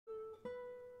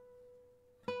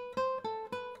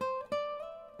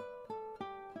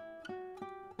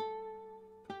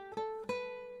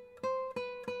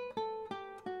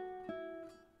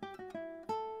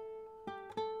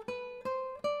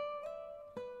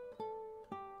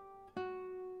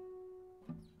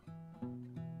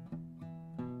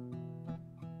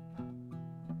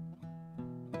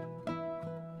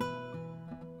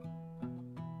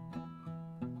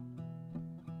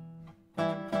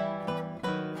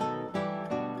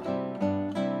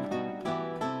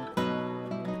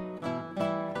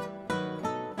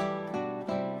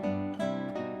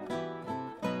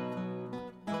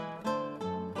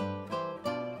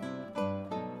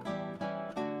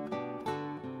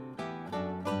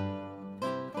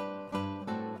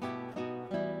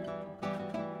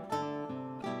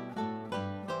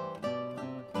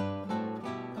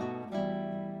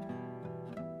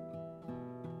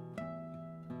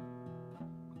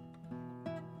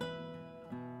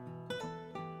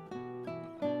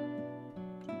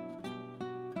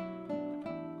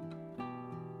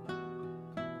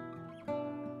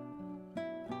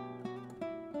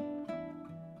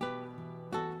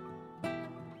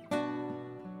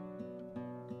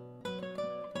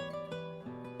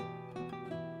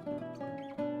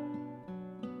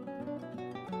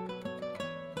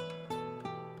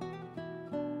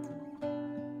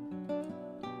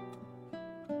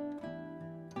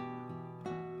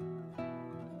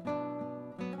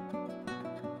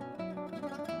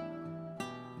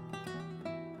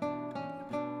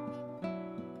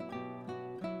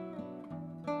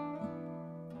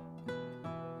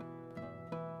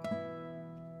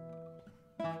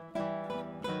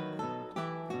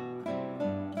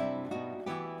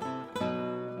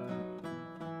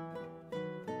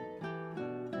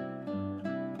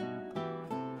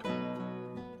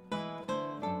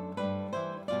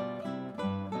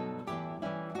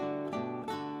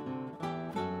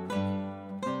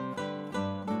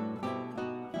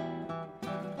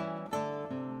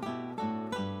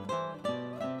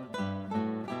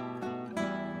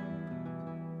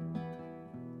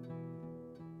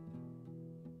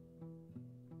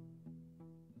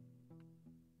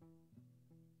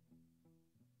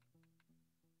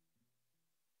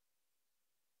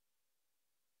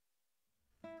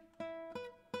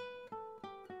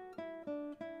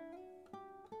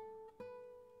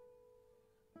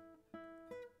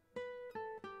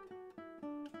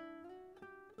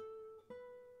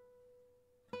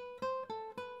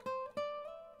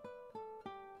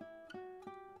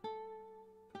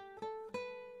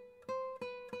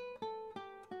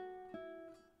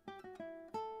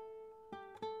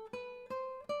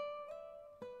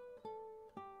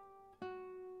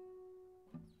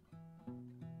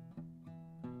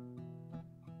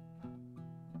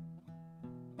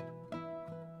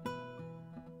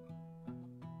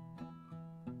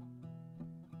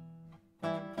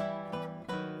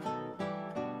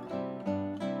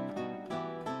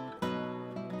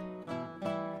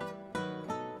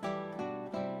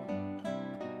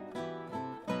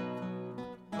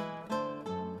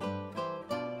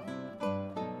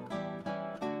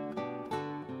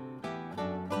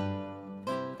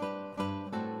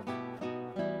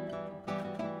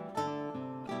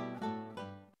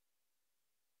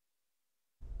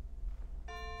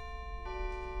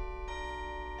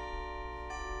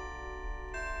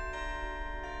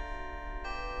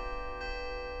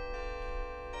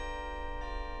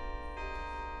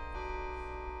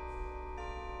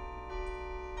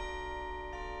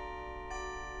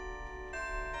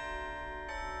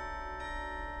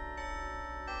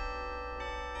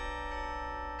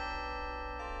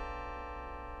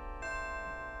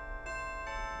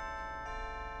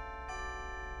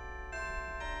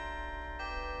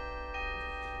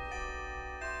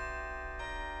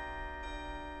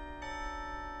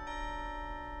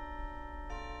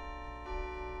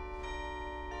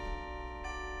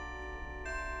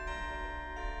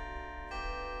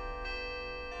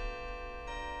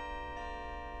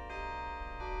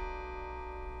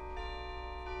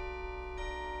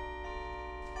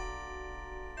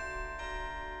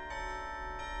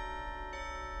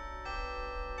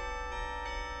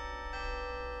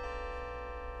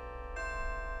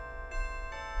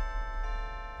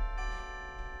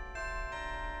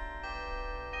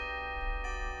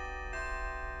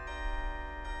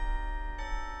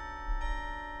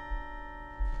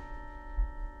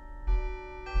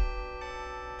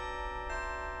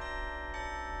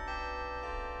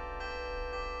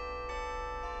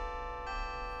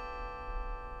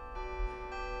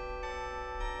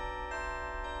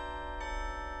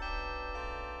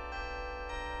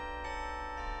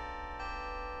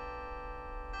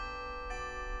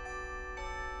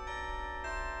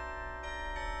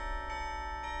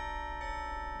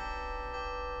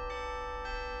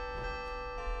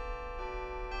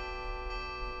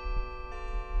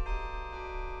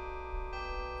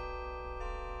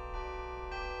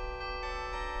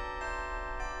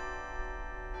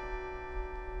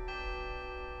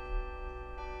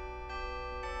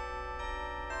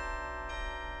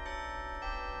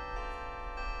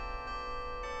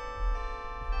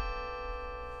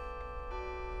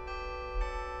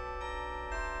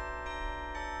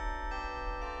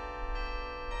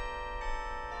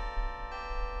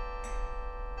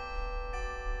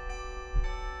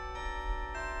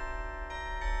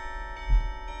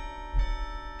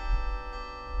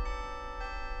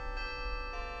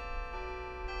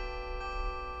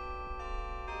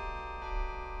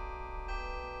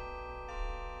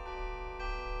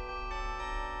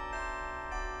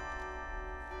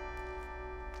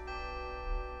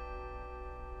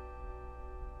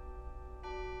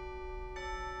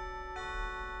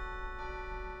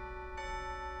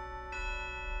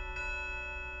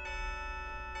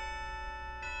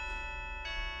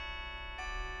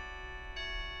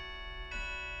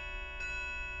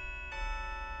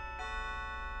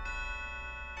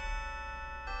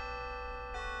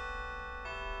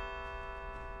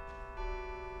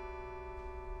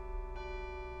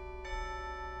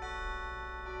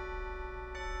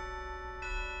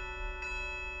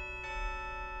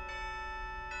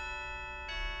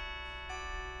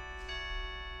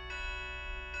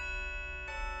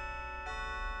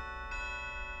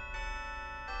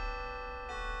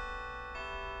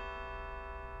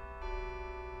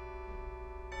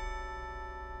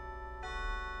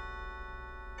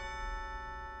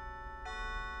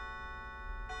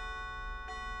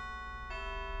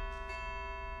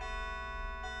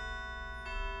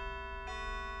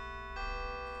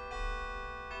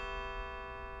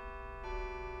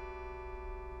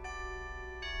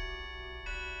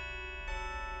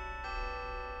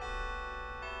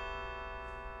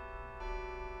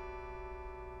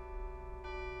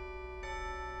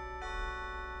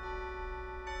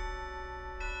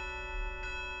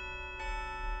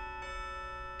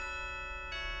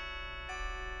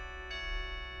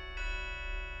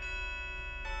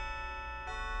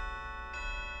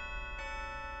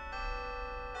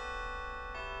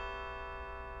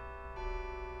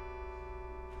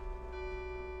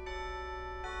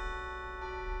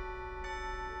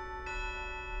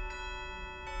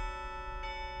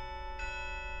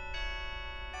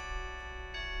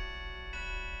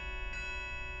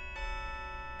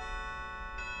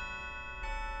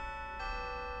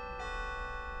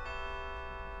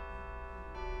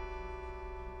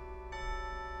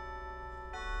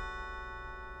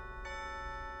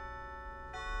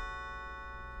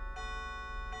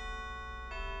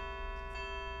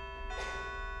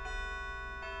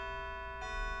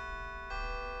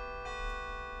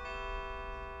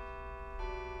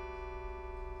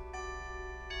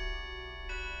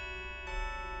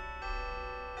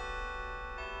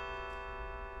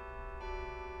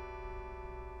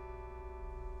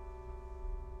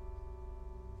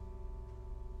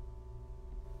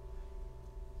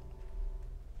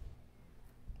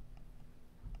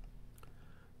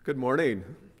Good morning.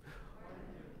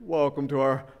 Welcome to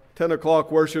our 10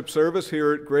 o'clock worship service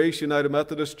here at Grace United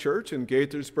Methodist Church in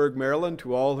Gaithersburg, Maryland.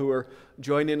 To all who are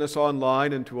joining us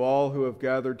online and to all who have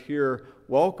gathered here,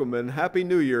 welcome and Happy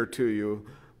New Year to you.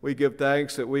 We give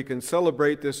thanks that we can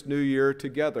celebrate this new year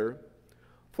together.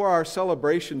 For our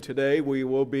celebration today, we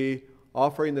will be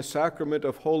offering the sacrament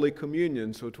of Holy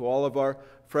Communion. So to all of our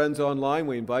friends online,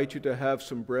 we invite you to have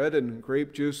some bread and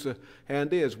grape juice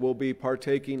handy as we'll be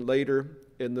partaking later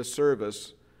in the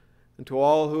service. And to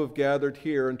all who have gathered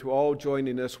here and to all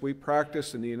joining us, we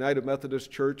practice in the United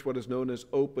Methodist Church what is known as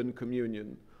open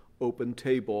communion, open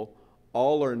table.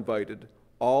 All are invited.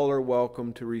 All are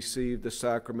welcome to receive the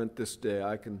sacrament this day.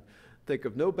 I can think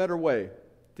of no better way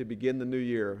to begin the new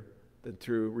year than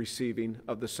through receiving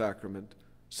of the sacrament,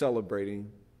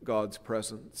 celebrating God's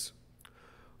presence.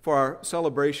 For our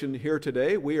celebration here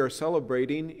today, we are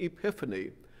celebrating Epiphany.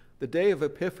 The day of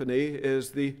Epiphany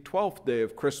is the 12th day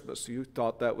of Christmas. You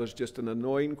thought that was just an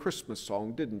annoying Christmas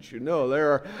song, didn't you? No,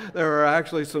 there are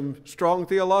actually some strong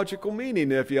theological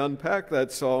meaning if you unpack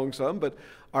that song some, but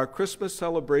our Christmas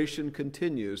celebration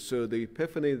continues. So the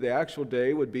Epiphany, the actual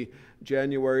day, would be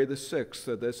January the 6th.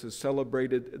 So this is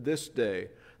celebrated this day.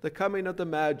 The coming of the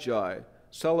Magi,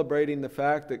 celebrating the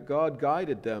fact that God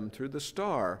guided them through the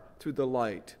star, through the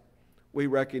light. We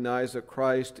recognize that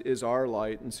Christ is our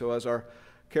light, and so as our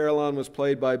Carillon was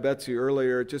played by Betsy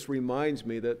earlier, it just reminds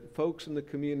me that folks in the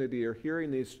community are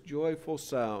hearing these joyful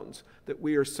sounds, that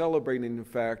we are celebrating the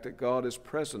fact that God is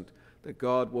present, that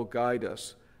God will guide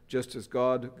us. Just as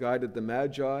God guided the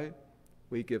Magi,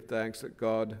 we give thanks that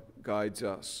God guides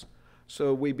us.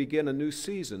 So we begin a new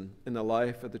season in the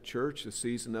life of the church, the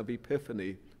season of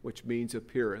Epiphany, which means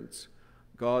appearance.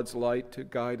 God's light to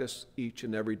guide us each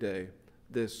and every day.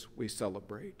 This we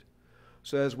celebrate.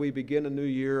 So as we begin a new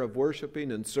year of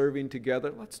worshiping and serving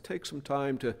together, let's take some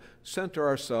time to center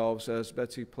ourselves as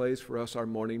Betsy plays for us our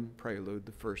morning prelude,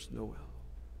 the first Noel.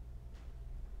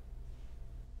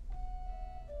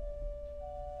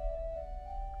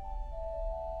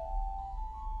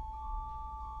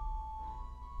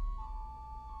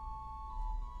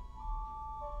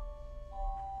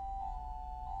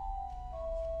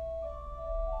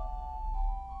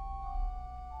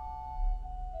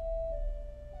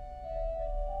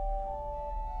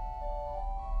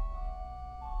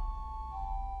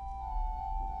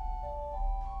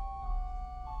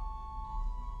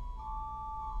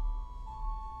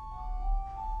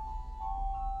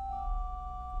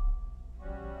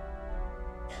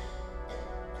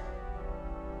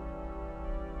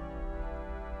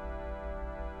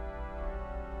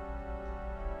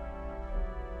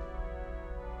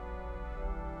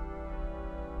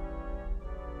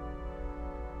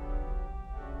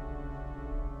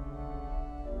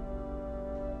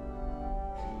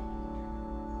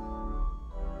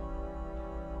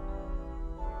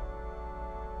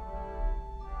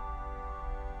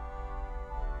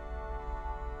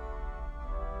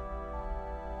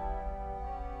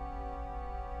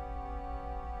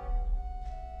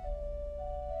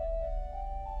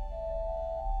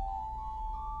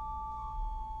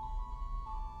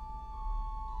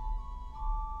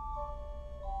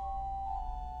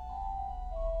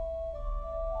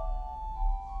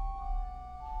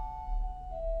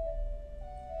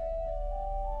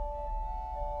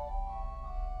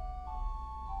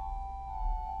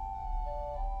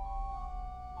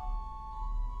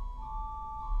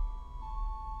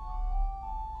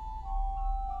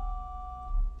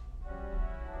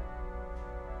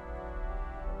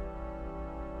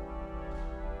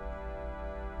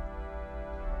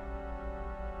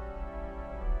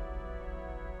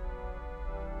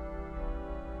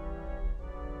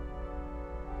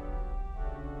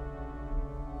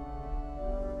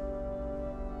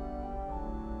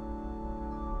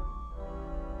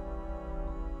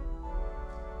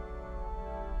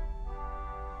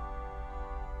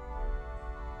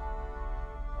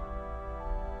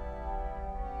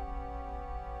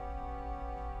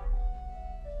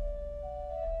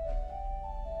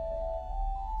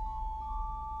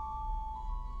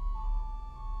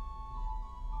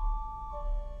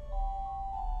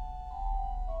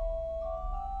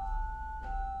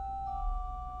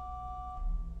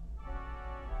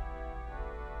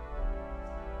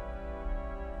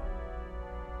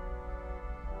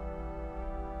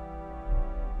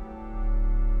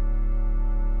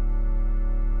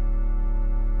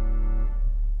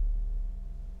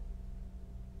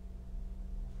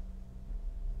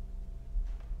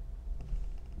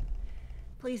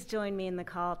 Please join me in the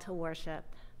call to worship.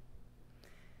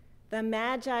 The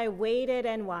Magi waited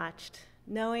and watched,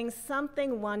 knowing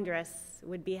something wondrous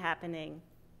would be happening.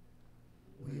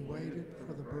 We waited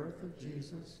for the birth birth of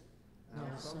Jesus,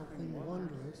 now something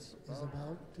wondrous is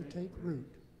about to take root.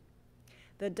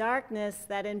 The darkness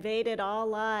that invaded all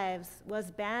lives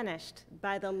was banished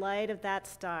by the light of that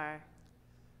star.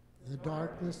 The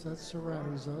darkness that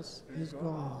surrounds us is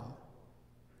gone.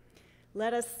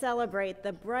 Let us celebrate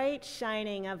the bright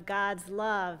shining of God's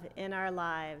love in our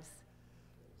lives.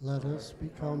 Let us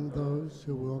become those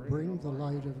who will bring the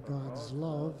light of God's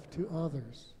love to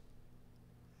others.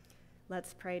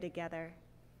 Let's pray together.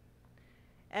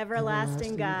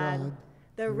 Everlasting God,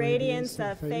 the radiance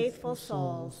of faithful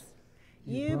souls,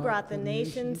 you brought the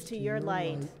nations to your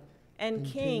light, and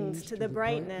kings to the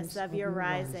brightness of your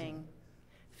rising.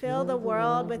 Fill the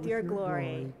world with your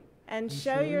glory, and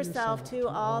show yourself to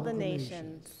all the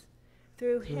nations.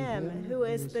 Through him who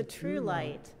is the true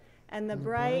light, and the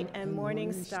bright and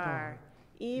morning star,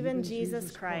 even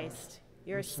Jesus Christ,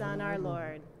 your Son, our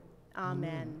Lord.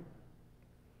 Amen.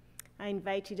 I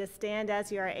invite you to stand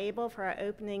as you are able for our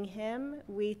opening hymn,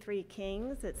 We Three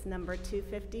Kings. It's number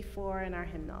 254 in our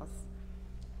hymnals.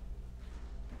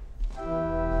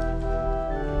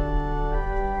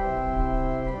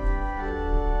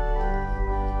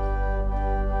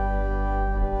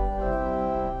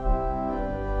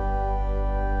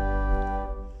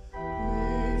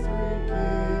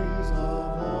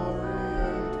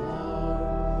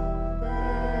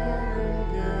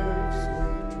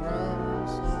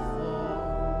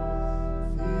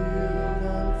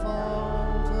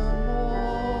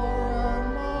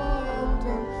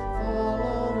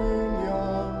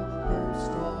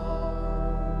 Star.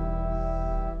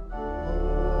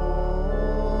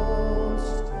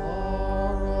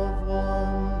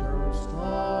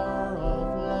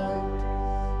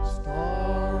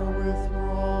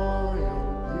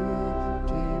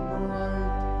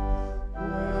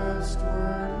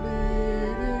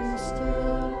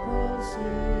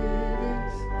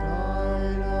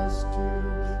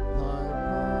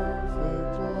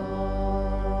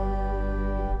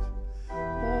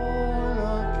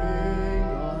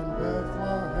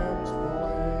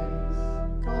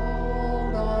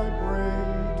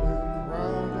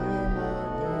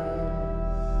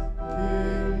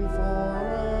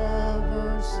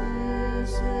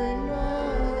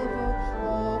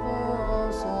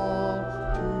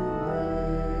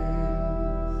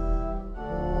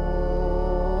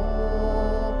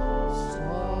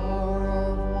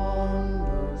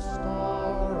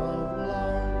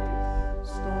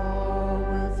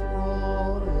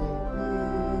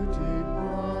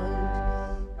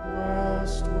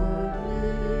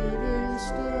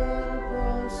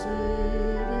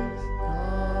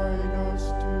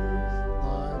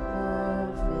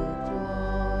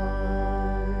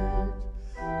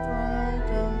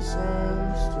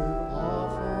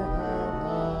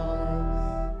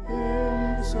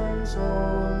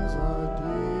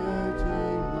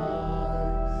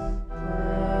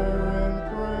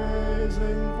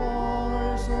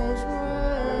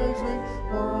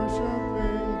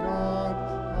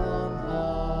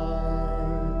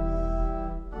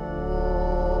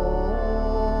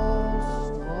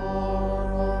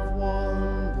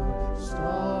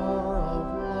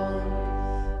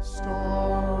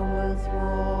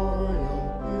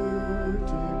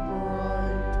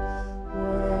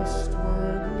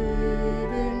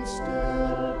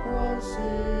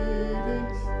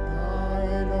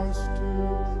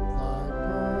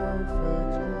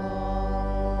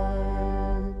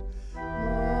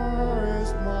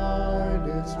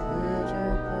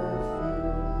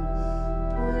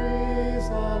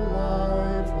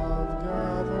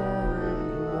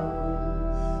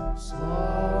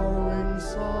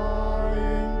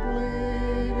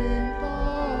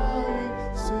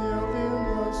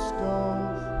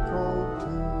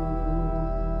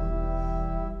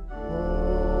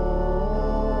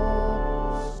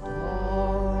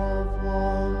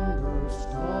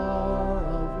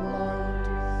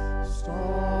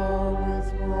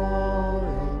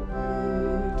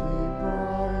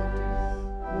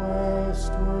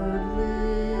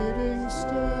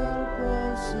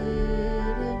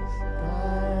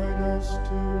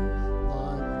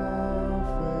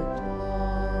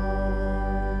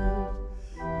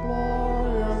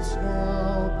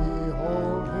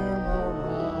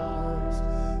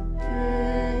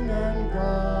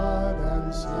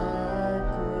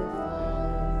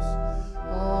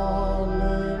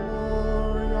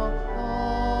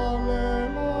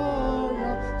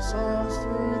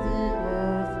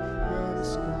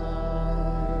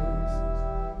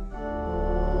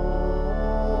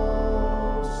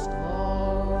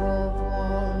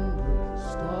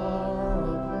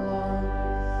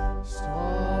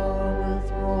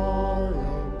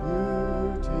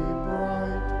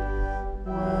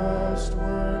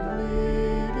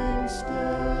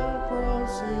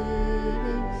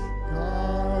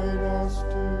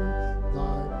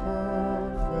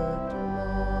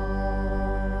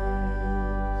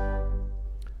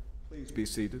 be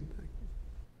seated.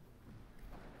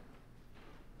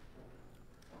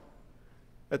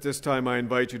 At this time, I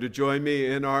invite you to join me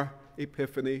in our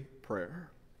Epiphany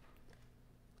prayer.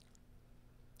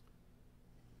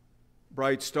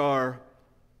 Bright Star,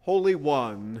 Holy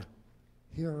One,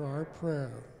 hear our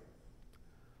prayer.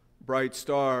 Bright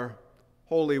Star,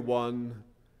 Holy One,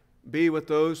 be with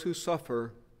those who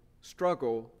suffer,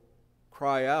 struggle,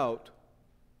 cry out,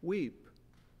 weep,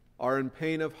 are in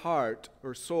pain of heart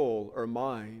or soul or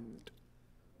mind.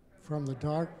 From the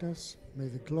darkness, may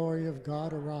the glory of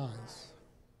God arise.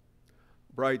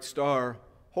 Bright Star,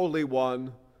 Holy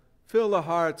One, fill the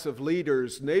hearts of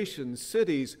leaders, nations,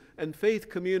 cities, and faith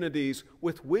communities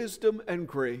with wisdom and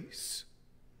grace.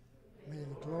 May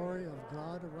the glory of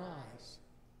God arise.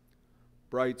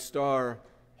 Bright Star,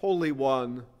 Holy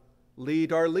One,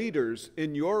 lead our leaders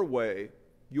in your way,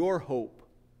 your hope,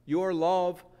 your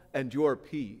love, and your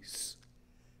peace.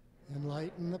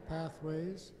 Enlighten the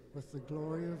pathways with the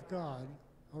glory of God.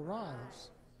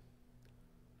 Arise.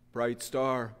 Bright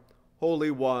Star,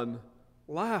 Holy One,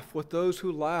 laugh with those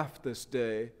who laugh this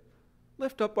day.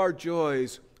 Lift up our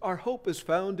joys. Our hope is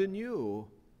found in you.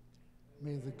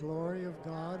 May the glory of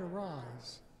God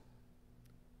arise.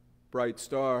 Bright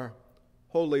Star,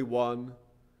 Holy One,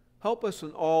 help us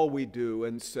in all we do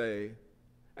and say,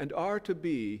 and are to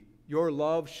be your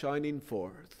love shining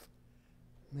forth.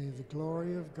 May the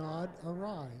glory of God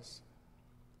arise.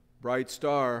 Bright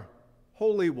Star,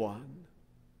 Holy One,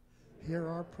 hear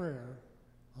our prayer.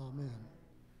 Amen.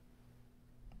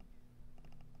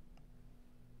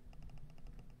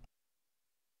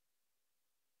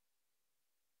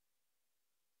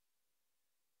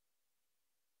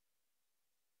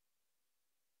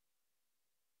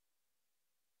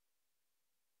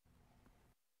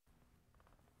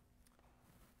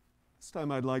 This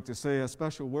time I'd like to say a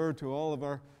special word to all of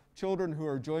our children who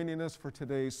are joining us for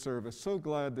today's service. So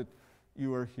glad that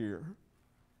you are here.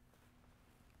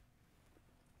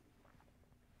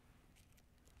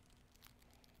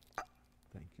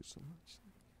 Thank you so much.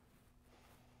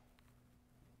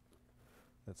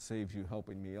 That saves you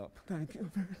helping me up. Thank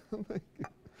you. Thank you.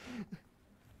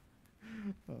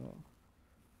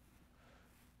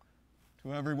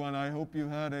 To everyone, I hope you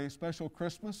had a special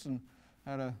Christmas and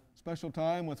had a special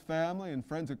time with family and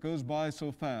friends. It goes by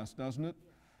so fast, doesn't it?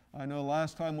 I know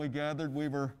last time we gathered, we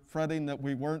were fretting that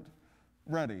we weren't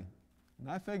ready. And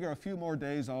I figure a few more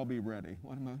days I'll be ready.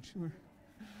 What about you?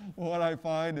 What I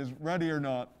find is, ready or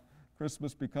not,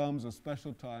 Christmas becomes a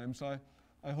special time. So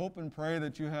I hope and pray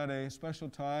that you had a special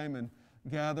time and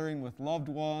gathering with loved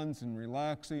ones and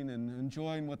relaxing and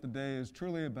enjoying what the day is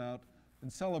truly about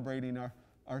and celebrating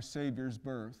our Savior's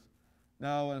birth.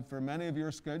 Now, for many of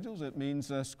your schedules, it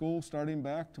means school starting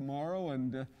back tomorrow,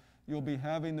 and you'll be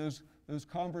having those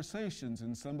conversations,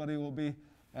 and somebody will be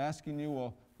asking you,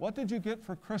 well, what did you get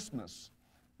for Christmas?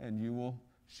 And you will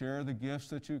share the gifts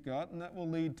that you got, and that will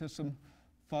lead to some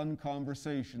fun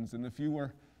conversations. And if you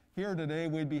were here today,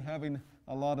 we'd be having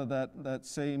a lot of that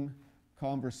same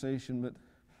conversation. But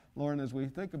Lauren, as we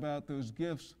think about those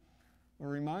gifts, we're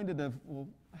reminded of, well,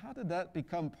 how did that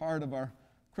become part of our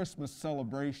Christmas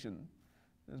celebration?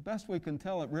 As best we can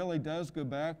tell, it really does go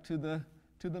back to the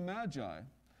Magi,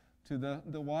 to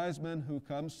the wise men who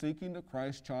come seeking the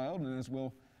Christ child. And as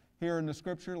we'll hear in the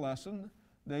scripture lesson,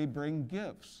 they bring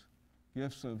gifts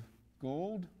of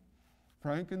gold,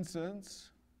 frankincense,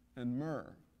 and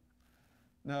myrrh.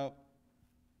 Now,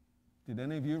 did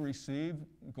any of you receive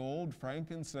gold,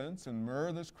 frankincense, and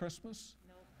myrrh this Christmas?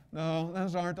 No,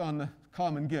 those aren't on the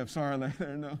common gifts, are they?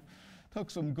 No. Took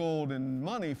some gold and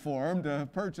money for them to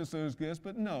purchase those gifts,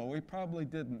 but no, we probably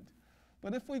didn't.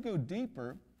 But if we go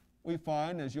deeper, we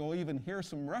find, as you'll even hear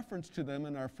some reference to them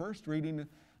in our first reading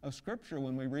of Scripture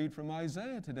when we read from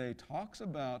Isaiah today, talks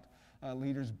about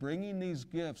leaders bringing these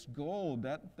gifts, gold,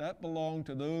 that belonged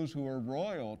to those who were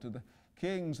royal, to the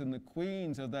kings and the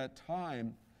queens of that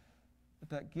time. But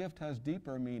that gift has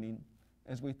deeper meaning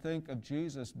as we think of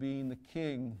Jesus being the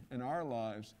king in our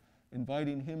lives,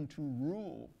 inviting him to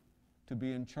rule, to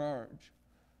be in charge.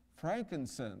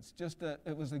 Frankincense,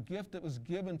 it was a gift that was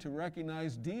given to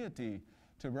recognize deity,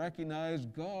 to recognize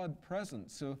God present.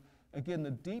 So again,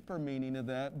 the deeper meaning of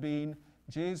that being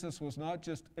Jesus was not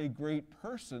just a great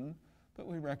person, but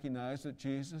we recognize that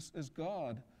Jesus is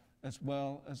God as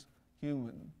well as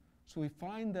human. So we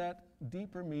find that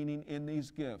deeper meaning in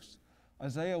these gifts.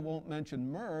 Isaiah won't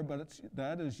mention myrrh, but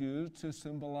that is used to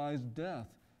symbolize death.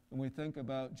 When we think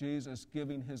about Jesus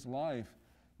giving his life,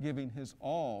 giving his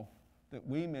all, that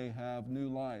we may have new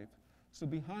life. So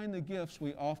behind the gifts,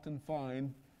 we often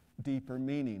find deeper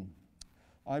meaning.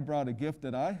 I brought a gift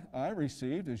that I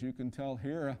received, as you can tell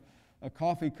here, a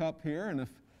coffee cup here, and if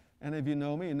any of you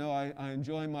know me, you know I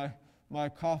enjoy my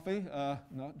coffee,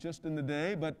 not just in the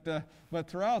day, but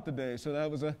throughout the day. So that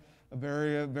was a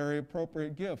very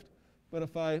appropriate gift. But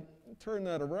if I turn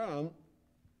that around,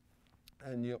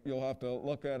 and you'll have to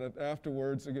look at it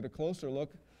afterwards to get a closer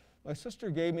look, my sister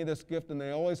gave me this gift, and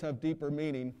they always have deeper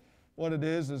meaning. What it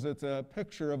is it's a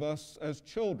picture of us as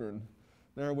children.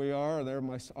 There we are.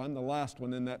 I'm the last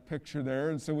one in that picture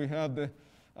there. And so we have the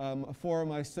 4 of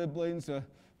my siblings,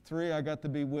 3 I got to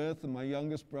be with, and my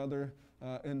youngest brother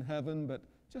in heaven. But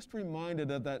just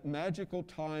reminded of that magical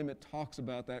time it talks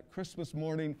about, that Christmas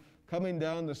morning, coming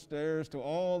down the stairs to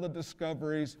all the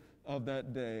discoveries of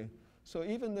that day. So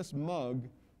even this mug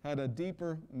had a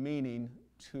deeper meaning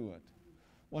to it.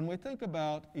 When we think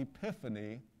about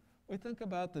Epiphany, we think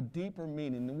about the deeper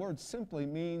meaning. The word simply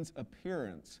means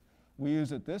appearance. We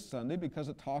use it this Sunday because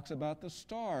it talks about the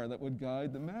star that would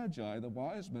guide the Magi, the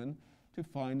wise men, to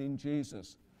finding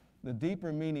Jesus. The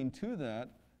deeper meaning to that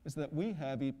is that we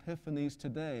have Epiphanies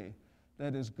today.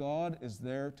 That is, God is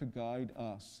there to guide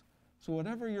us. So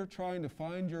whatever you're trying to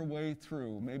find your way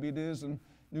through, maybe it is in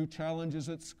new challenges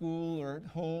at school or at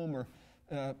home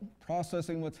or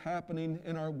processing what's happening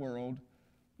in our world,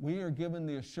 we are given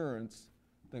the assurance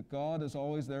that God is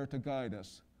always there to guide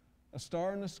us. A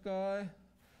star in the sky?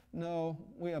 No,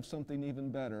 we have something even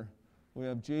better. We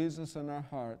have Jesus in our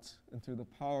hearts, and through the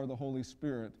power of the Holy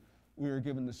Spirit, we are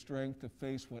given the strength to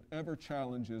face whatever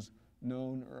challenges,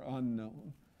 known or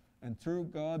unknown. And through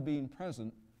God being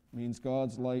present means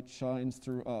God's light shines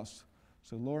through us.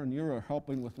 So, Lauren, you are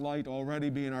helping with light already,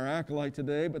 being our acolyte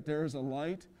today, but there is a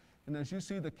light. And as you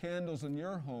see the candles in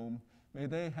your home, may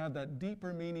they have that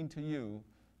deeper meaning to you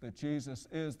that Jesus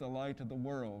is the light of the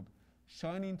world.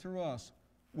 Shining through us,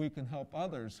 we can help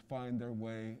others find their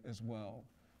way as well.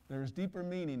 There is deeper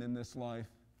meaning in this life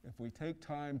if we take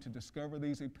time to discover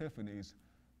these epiphanies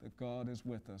that God is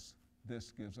with us.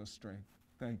 This gives us strength.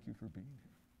 Thank you for being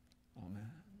here.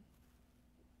 Amen.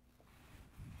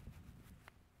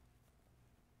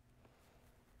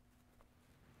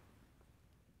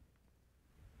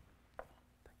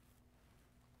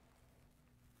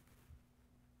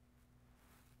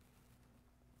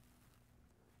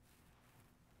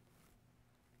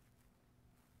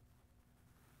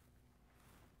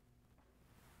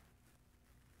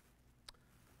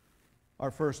 Our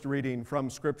first reading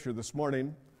from Scripture this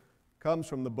morning comes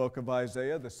from the book of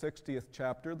Isaiah, the 60th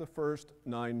chapter, the first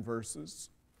 9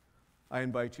 verses. I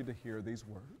invite you to hear these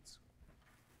words.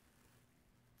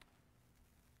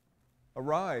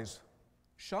 Arise,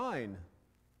 shine,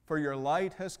 for your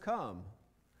light has come,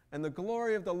 and the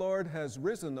glory of the Lord has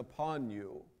risen upon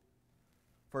you.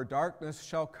 For darkness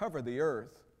shall cover the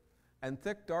earth, and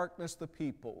thick darkness the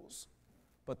peoples.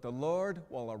 But the Lord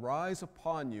will arise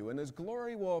upon you, and his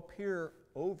glory will appear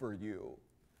over you.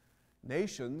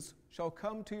 Nations shall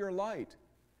come to your light,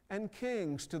 and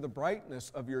kings to the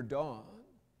brightness of your dawn.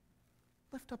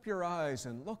 Lift up your eyes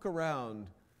and look around.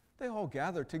 They all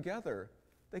gather together.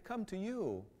 They come to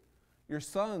you. Your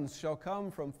sons shall come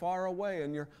from far away,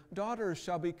 and your daughters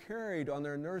shall be carried on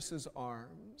their nurses'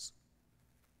 arms.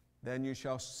 Then you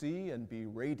shall see and be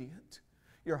radiant.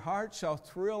 Your heart shall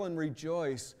thrill and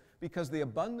rejoice, because the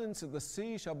abundance of the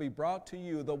sea shall be brought to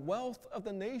you. The wealth of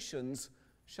the nations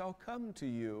shall come to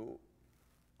you.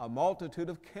 A multitude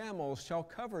of camels shall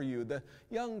cover you, the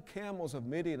young camels of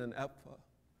Midian and Ephah,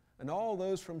 and all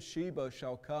those from Sheba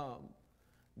shall come.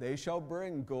 They shall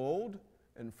bring gold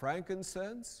and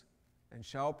frankincense, and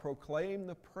shall proclaim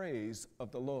the praise of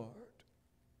the Lord.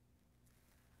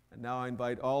 And now I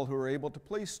invite all who are able to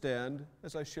please stand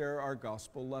as I share our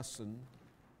gospel lesson.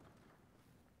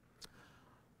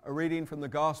 A reading from the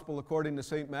Gospel according to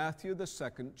St. Matthew, the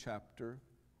 2nd chapter.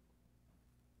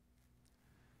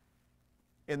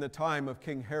 In the time of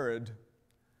King Herod,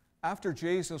 after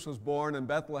Jesus was born in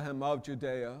Bethlehem of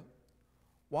Judea,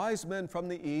 wise men from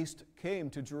the east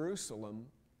came to Jerusalem,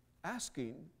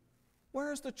 asking,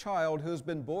 "Where is the child who has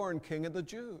been born King of the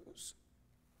Jews?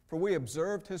 For we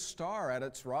observed his star at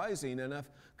its rising and have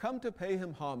come to pay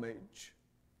him homage."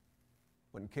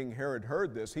 When King Herod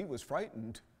heard this, he was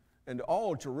frightened, and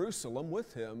all Jerusalem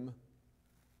with him.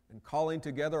 And calling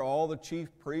together all the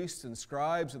chief priests and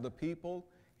scribes of the people,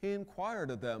 he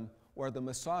inquired of them where the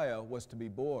Messiah was to be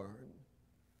born.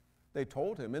 They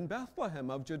told him, "In Bethlehem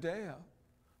of Judea,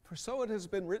 for so it has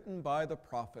been written by the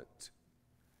prophet.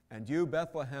 And you,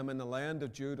 Bethlehem, in the land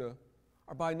of Judah,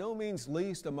 are by no means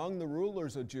least among the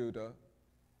rulers of Judah,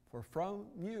 for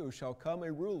from you shall come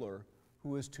a ruler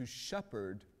who is to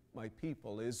shepherd my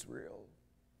people Israel."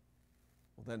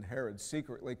 Well, then Herod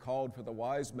secretly called for the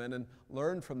wise men and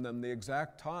learned from them the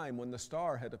exact time when the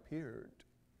star had appeared.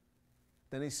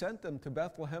 Then he sent them to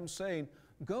Bethlehem, saying,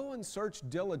 "Go and search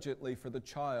diligently for the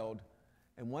child,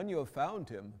 and when you have found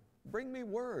him, bring me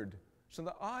word, so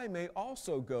that I may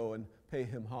also go and pay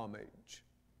him homage."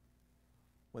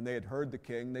 When they had heard the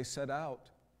king, they set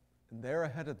out, and there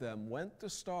ahead of them went the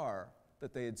star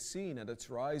that they had seen at its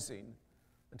rising,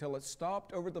 until it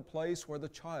stopped over the place where the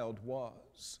child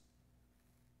was.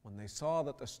 When they saw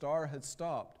that the star had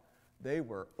stopped, they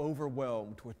were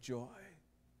overwhelmed with joy.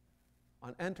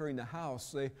 On entering the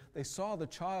house, they saw the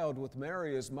child with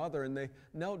Mary his mother, and they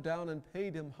knelt down and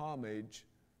paid him homage.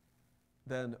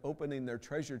 Then, opening their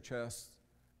treasure chests,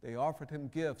 they offered him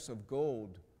gifts of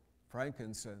gold,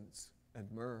 frankincense,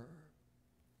 and myrrh.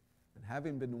 And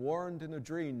having been warned in a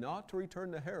dream not to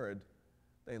return to Herod,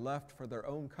 they left for their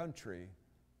own country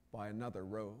by another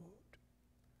road.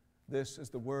 This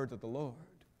is the word of the Lord.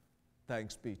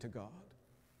 Thanks be to God.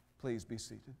 Please be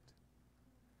seated.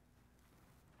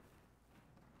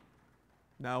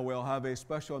 Now we'll have a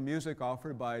special music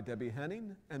offered by Debbie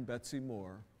Henning and Betsy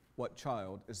Moore. What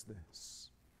Child Is This?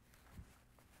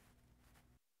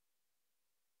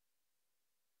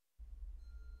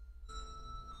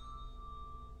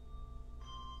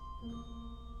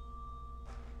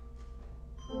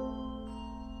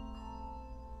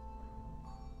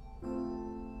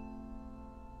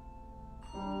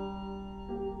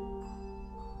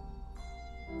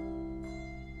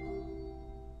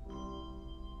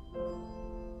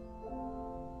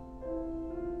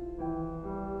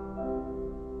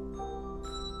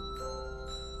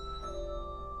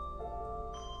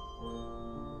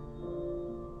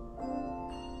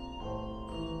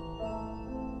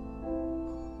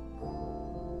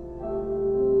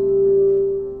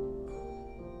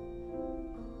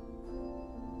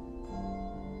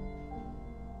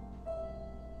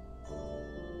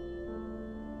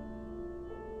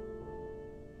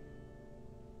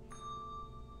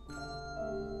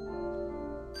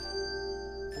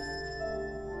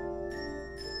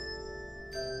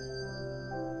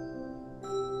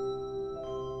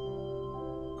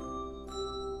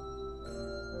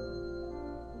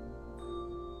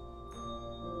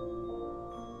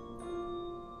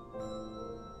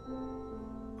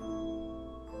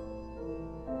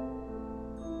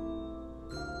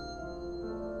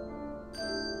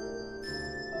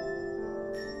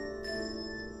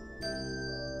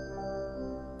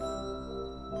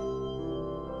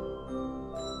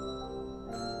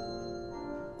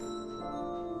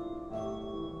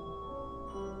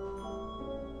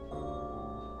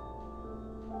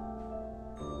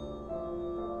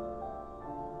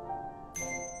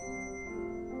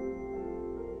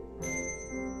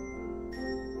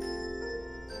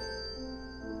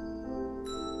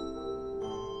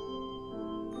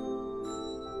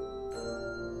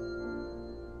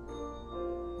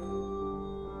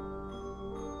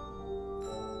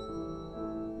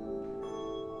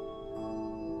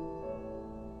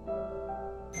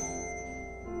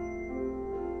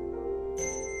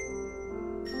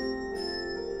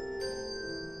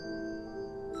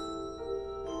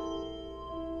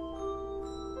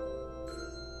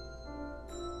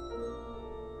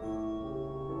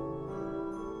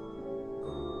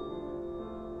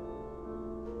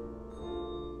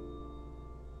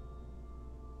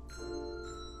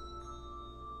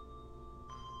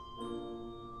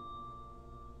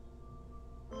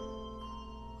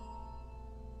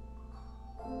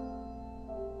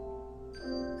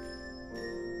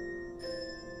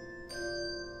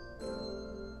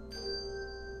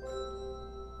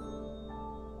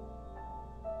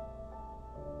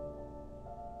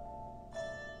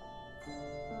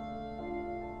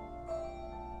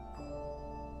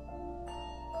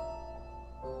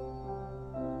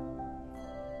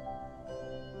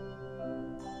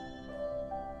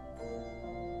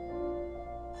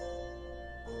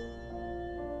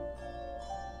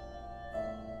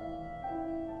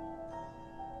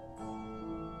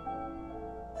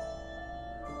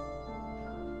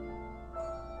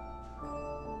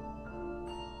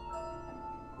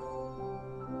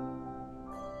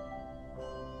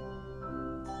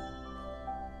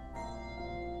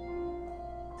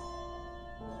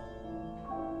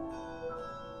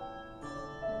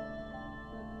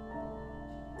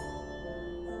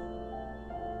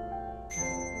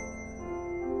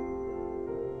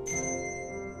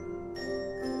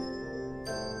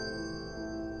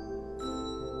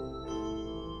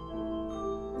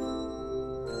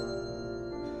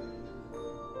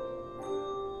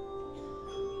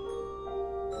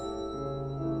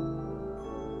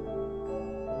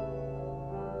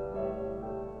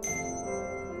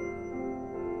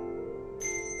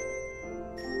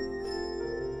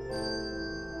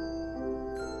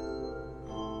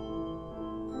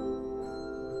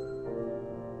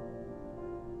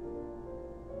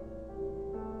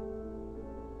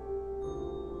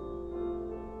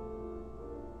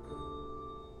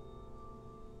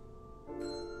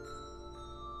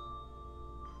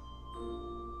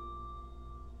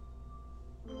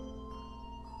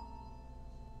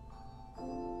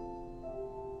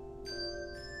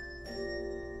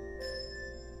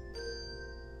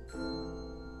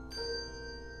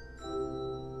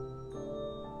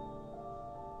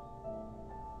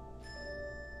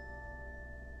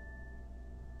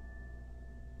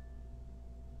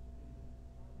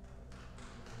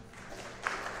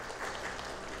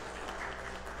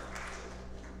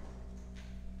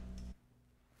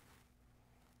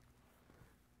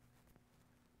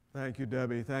 Thank you,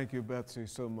 Debbie. Thank you, Betsy,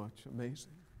 so much.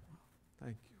 Amazing.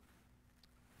 Thank you.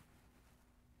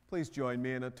 Please join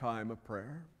me in a time of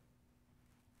prayer.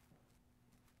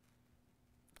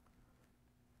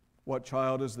 What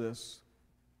child is this?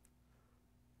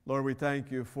 Lord, we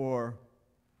thank you for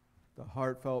the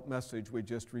heartfelt message we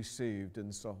just received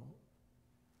in song.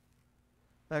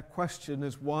 That question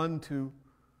is one to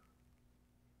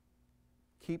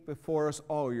keep before us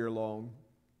all year long.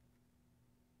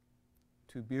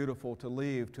 Too beautiful to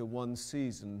leave to one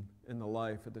season in the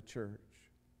life of the church.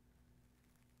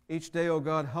 Each day, oh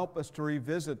God, help us to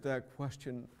revisit that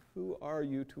question, who are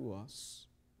you to us?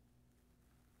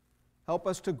 Help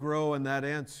us to grow in that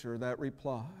answer, that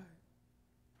reply,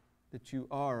 that you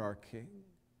are our King.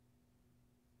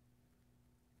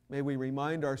 May we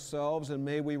remind ourselves and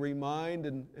may we remind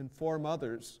and inform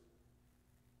others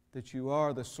that you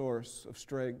are the source of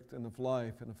strength and of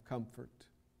life and of comfort.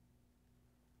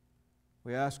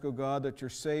 We ask, O God, that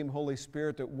your same Holy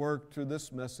Spirit that worked through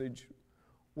this message,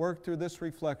 work through this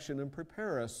reflection and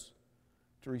prepare us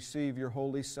to receive your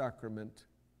holy sacrament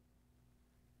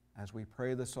as we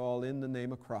pray this all in the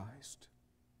name of Christ.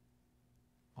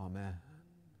 Amen.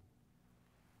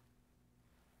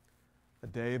 A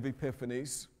day of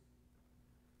Epiphanies.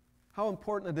 How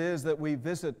important it is that we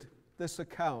visit this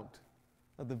account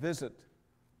of the visit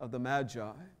of the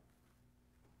Magi.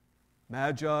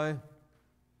 Magi,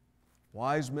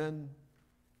 wise men,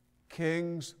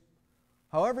 kings,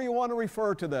 however you want to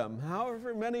refer to them,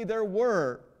 however many there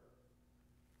were,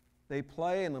 they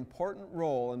play an important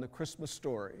role in the Christmas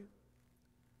story.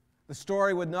 The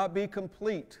story would not be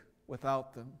complete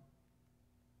without them.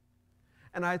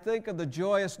 And I think of the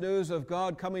joyous news of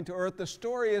God coming to earth. The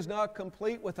story is not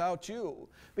complete without you,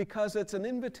 because it's an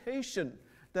invitation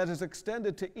that is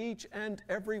extended to each and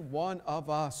every one of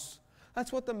us.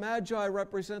 That's what the Magi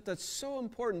represent. That's so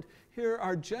important. Here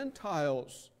are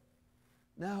Gentiles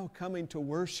now coming to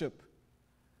worship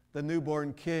the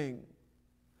newborn King.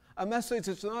 A message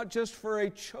that's not just for a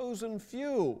chosen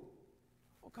few.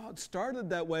 Well, God started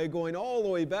that way, going all the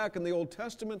way back in the Old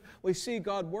Testament. We see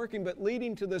God working, but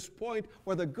leading to this point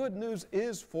where the good news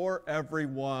is for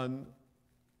everyone.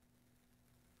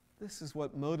 This is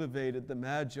what motivated the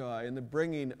Magi in the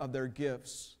bringing of their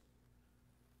gifts.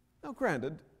 Now,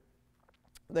 granted,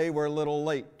 they were a little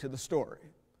late to the story.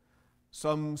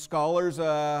 Some scholars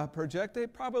project they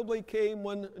probably came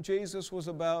when Jesus was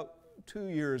about 2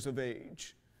 years of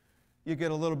age. You get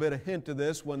a little bit of hint of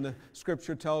this when the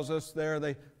scripture tells us there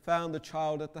they found the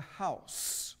child at the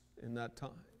house in that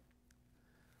time.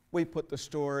 We put the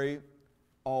story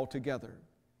all together,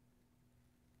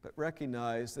 but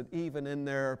recognize that even in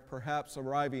their perhaps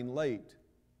arriving late,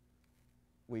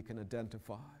 we can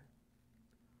identify.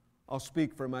 I'll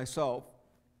speak for myself.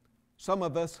 Some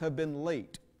of us have been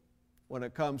late when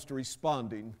it comes to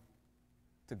responding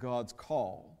to God's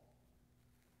call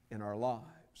in our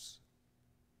lives.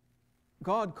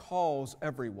 God calls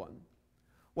everyone,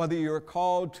 whether you're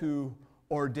called to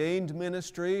ordained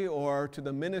ministry or to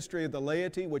the ministry of the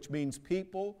laity, which means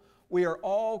people. We are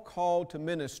all called to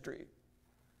ministry.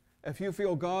 If you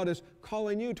feel God is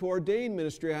calling you to ordained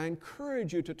ministry, I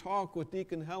encourage you to talk with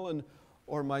Deacon Helen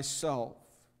or myself.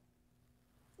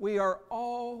 We are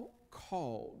all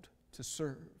called to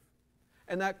serve,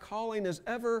 and that calling is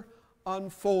ever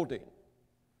unfolding.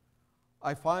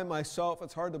 I find myself,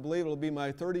 it's hard to believe it'll be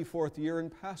my 34th year in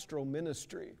pastoral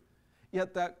ministry,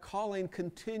 yet that calling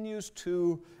continues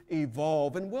to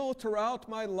evolve and will throughout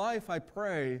my life, I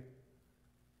pray,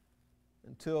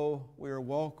 until we are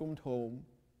welcomed home.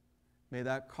 May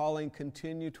that calling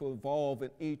continue to evolve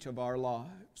in each of our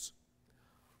lives.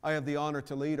 I have the honor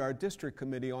to lead our district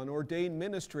committee on ordained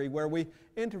ministry, where we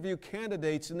interview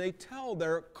candidates and they tell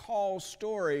their call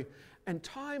story. And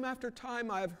time after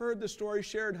time I have heard the story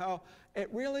shared how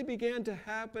it really began to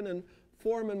happen and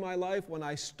form in my life when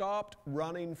I stopped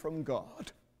running from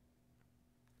God.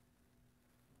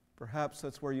 Perhaps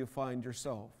that's where you find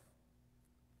yourself.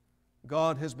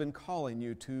 God has been calling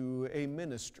you to a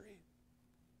ministry,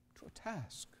 to a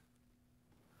task,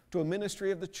 to a ministry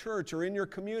of the church or in your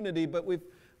community, but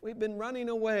we've been running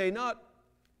away, not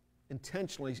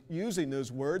intentionally using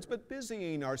those words, but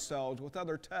busying ourselves with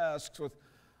other tasks, with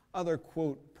other,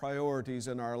 quote, priorities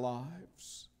in our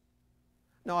lives.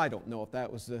 Now, I don't know if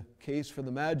that was the case for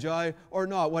the Magi or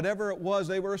not. Whatever it was,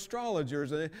 they were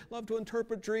astrologers and they loved to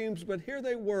interpret dreams, but here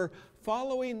they were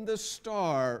following the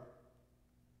star,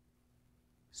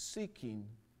 seeking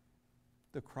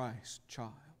the Christ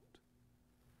child.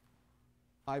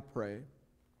 I pray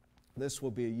this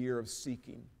will be a year of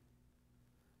seeking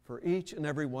for each and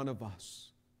every one of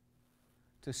us,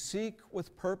 to seek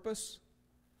with purpose,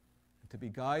 to be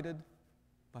guided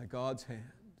by God's hand.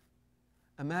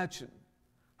 Imagine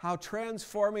how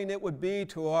transforming it would be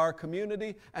to our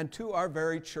community and to our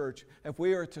very church if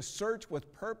we are to search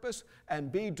with purpose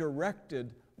and be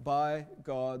directed by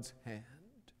God's hand.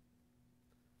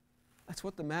 That's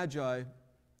what the Magi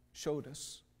showed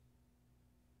us.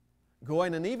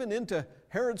 Going and even into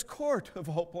Herod's court, of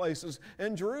all places,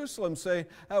 in Jerusalem, saying,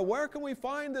 where can we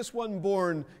find this one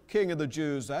born king of the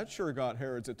Jews? That sure got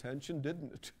Herod's attention,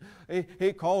 didn't it?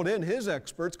 He called in his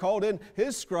experts, called in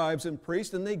his scribes and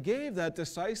priests, and they gave that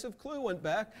decisive clue, went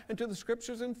back into the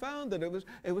Scriptures and found that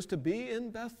it was to be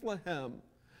in Bethlehem.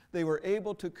 They were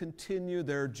able to continue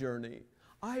their journey.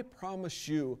 I promise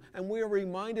you, and we are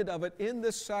reminded of it in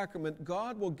this sacrament,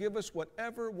 God will give us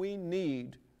whatever we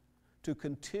need to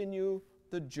continue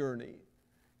the journey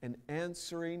in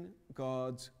answering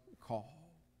God's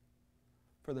call.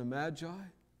 For the Magi,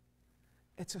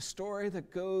 it's a story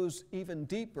that goes even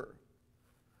deeper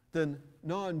than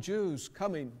non-Jews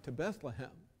coming to Bethlehem.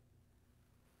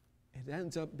 It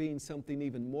ends up being something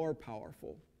even more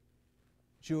powerful.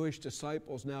 Jewish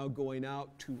disciples now going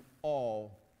out to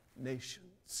all nations.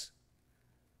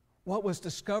 What was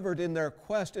discovered in their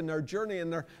quest, in their journey, in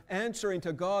their answering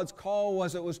to God's call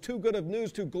was it was too good of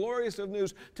news, too glorious of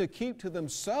news to keep to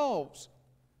themselves.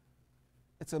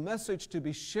 It's a message to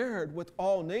be shared with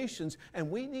all nations, and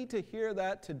we need to hear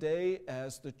that today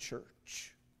as the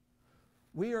church.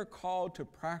 We are called to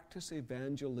practice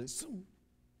evangelism.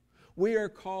 We are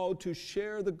called to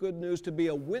share the good news, to be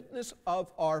a witness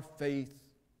of our faith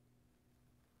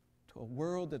to a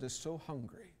world that is so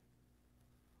hungry,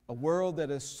 a world that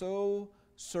is so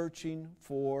searching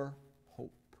for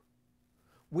hope.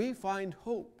 We find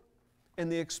hope in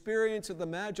the experience of the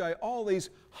Magi all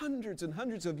these hundreds and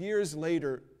hundreds of years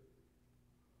later.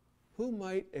 Who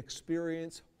might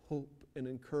experience hope and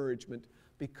encouragement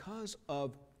because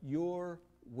of your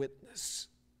witness?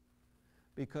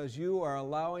 Because you are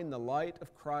allowing the light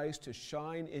of Christ to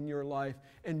shine in your life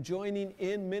and joining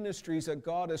in ministries that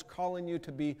God is calling you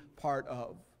to be part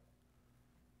of.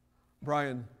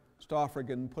 Brian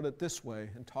Stoffrigan put it this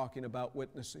way in talking about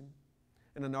witnessing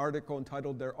in an article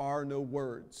entitled, "There Are No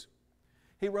Words."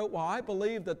 He wrote, "While I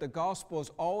believe that the gospel is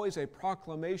always a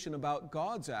proclamation about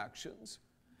God's actions,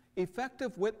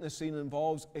 effective witnessing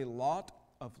involves a lot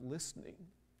of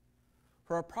listening.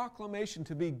 For a proclamation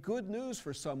to be good news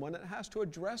for someone, it has to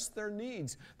address their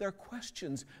needs, their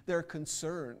questions, their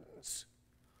concerns."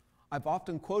 I've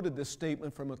often quoted this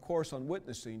statement from a course on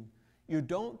witnessing. You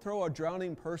don't throw a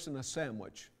drowning person a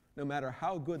sandwich, no matter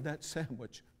how good that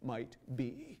sandwich might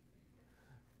be.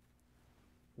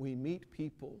 We meet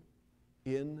people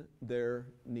in their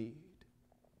need.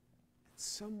 And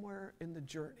somewhere in the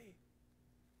journey,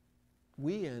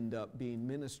 we end up being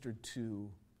ministered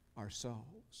to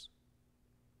ourselves.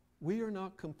 We are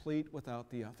not complete without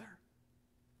the other.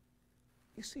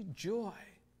 You see joy.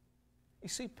 You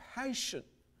see passion.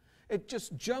 It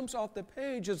just jumps off the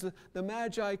page as the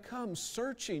Magi come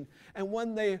searching. And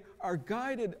when they are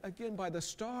guided again by the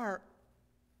star,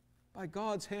 by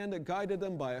God's hand that guided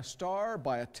them by a star,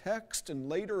 by a text, and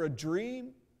later a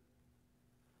dream,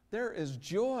 there is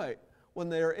joy when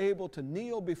they are able to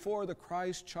kneel before the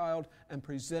Christ child and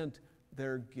present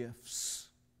their gifts.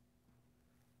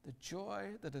 The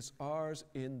joy that is ours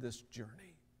in this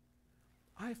journey.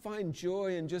 I find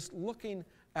joy in just looking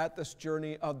at this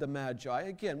journey of the Magi.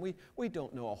 Again, we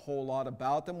don't know a whole lot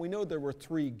about them. We know there were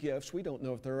 3 gifts. We don't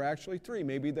know if there were actually 3.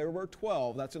 Maybe there were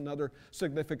 12. That's another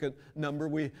significant number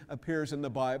appears in the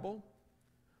Bible.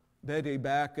 Betty,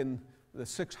 back in the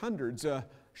 600s,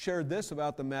 shared this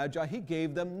about the Magi. He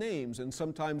gave them names, and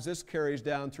sometimes this carries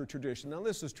down through tradition. Now,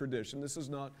 this is tradition. This is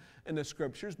not in the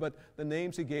Scriptures, but the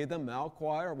names he gave them,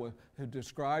 Malchior, was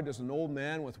described as an old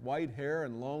man with white hair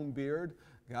and long beard.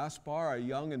 Gaspar, a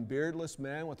young and beardless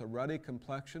man with a ruddy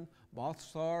complexion.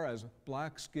 Balthasar, as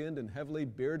black-skinned and heavily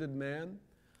bearded man.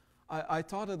 I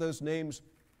thought of those names.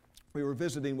 We were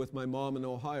visiting with my mom in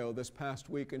Ohio this past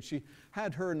week, and she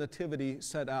had her nativity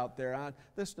set out there.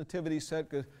 This nativity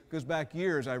set goes back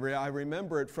years. I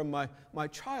remember it from my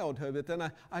childhood, but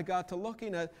then I got to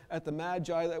looking at the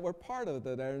Magi that were part of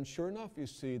it. And sure enough, you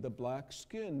see the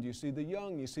black-skinned, you see the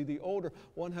young, you see the older.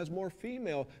 One has more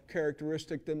female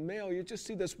characteristic than male. You just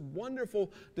see this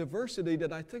wonderful diversity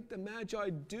that I think the Magi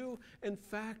do, in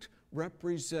fact,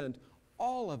 represent.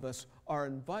 All of us are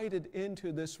invited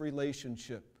into this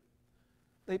relationship.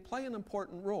 They play an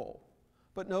important role.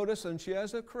 But notice, and she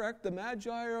has it correct, the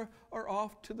Magi are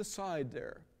off to the side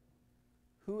there.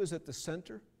 Who is at the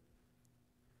center?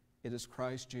 It is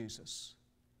Christ Jesus.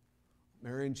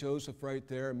 Mary and Joseph right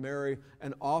there, Mary,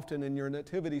 and often in your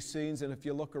nativity scenes, and if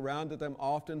you look around at them,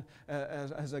 often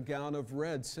as a gown of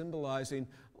red, symbolizing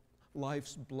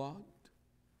life's blood,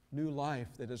 new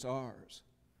life that is ours.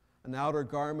 An outer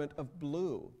garment of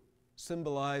blue,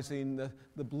 symbolizing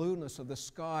the blueness of the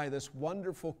sky, this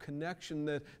wonderful connection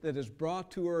that is brought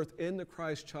to earth in the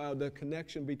Christ child, the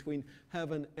connection between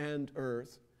heaven and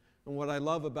earth. And what I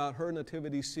love about her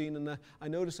nativity scene, and I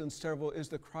notice in several, is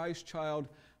the Christ child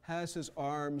has his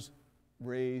arms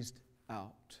raised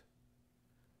out.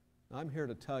 Now, I'm here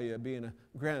to tell you, being a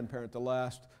grandparent the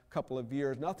last couple of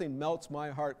years, nothing melts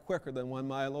my heart quicker than when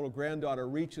my little granddaughter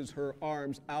reaches her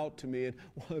arms out to me and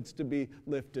wants to be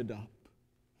lifted up.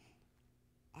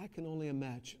 I can only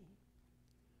imagine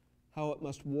how it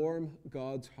must warm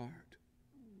God's heart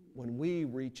when we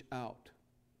reach out,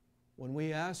 when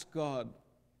we ask God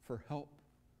for help,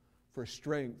 for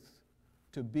strength,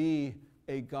 to be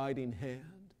a guiding hand.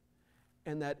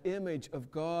 And that image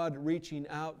of God reaching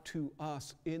out to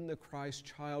us in the Christ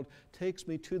child takes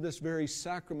me to this very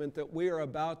sacrament that we are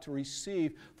about to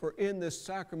receive. For in this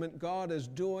sacrament, God is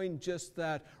doing just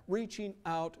that, reaching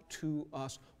out to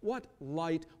us. What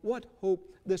light, what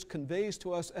hope this conveys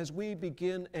to us as we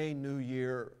begin a new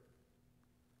year.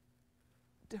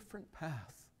 Different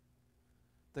path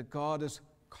that God is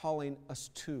calling us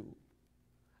to.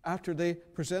 After they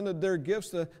presented their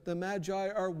gifts, the Magi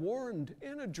are warned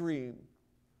in a dream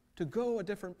to go a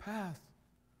different path,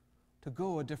 to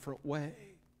go a different way.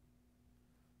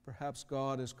 Perhaps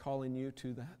God is calling you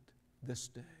to that this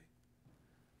day.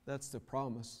 That's the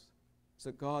promise, is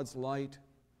that God's light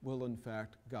will in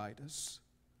fact guide us.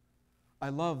 I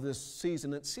love this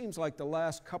season. It seems like the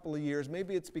last couple of years,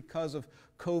 maybe it's because of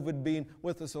COVID being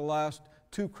with us the last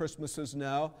 2 Christmases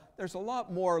now, there's a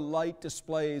lot more light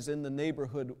displays in the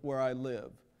neighborhood where I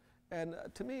live. And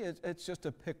to me, it's just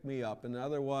a pick-me-up. And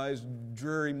otherwise,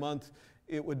 dreary month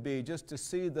it would be just to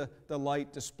see the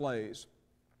light displays.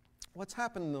 What's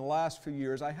happened in the last few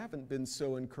years, I haven't been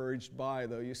so encouraged by,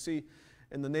 though. You see,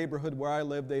 in the neighborhood where I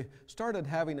live, they started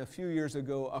having a few years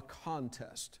ago a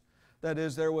contest. That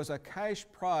is, there was a cash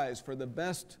prize for the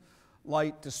best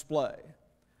light display.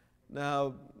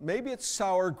 Now, maybe it's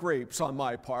sour grapes on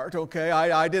my part, okay?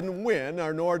 I didn't win,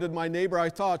 or nor did my neighbor I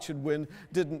thought should win,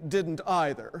 didn't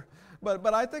either.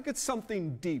 But I think it's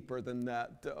something deeper than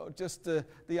that, though. Just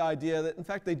the idea that, in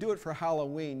fact, they do it for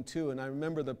Halloween, too. And I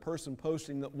remember the person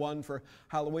posting that won for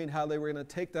Halloween, how they were going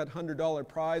to take that $100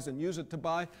 prize and use it to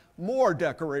buy more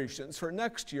decorations for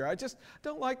next year. I just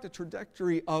don't like the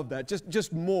trajectory of that.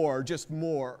 Just more.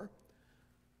 But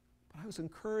I was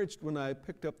encouraged when I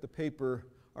picked up the paper,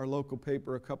 our local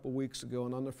paper, a couple weeks ago,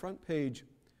 and on the front page,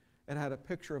 it had a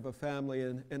picture of a family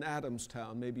in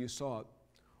Adamstown. Maybe you saw it,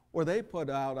 where they put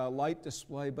out a light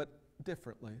display, but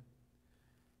differently.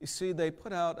 You see, they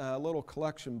put out a little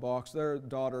collection box. Their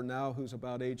daughter now, who's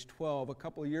about age 12, a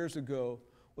couple of years ago,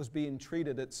 was being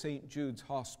treated at St. Jude's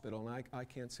Hospital. And I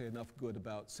can't say enough good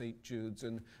about St. Jude's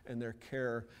and their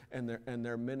care and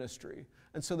their ministry.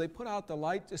 And so they put out the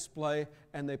light display,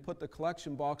 and they put the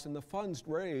collection box, and the funds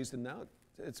raised, and now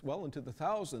it's well into the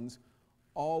thousands,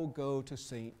 all go to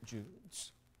St.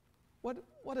 Jude's. What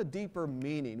a deeper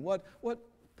meaning. What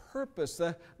purpose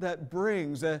that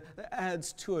brings, that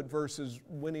adds to it versus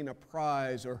winning a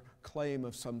prize or claim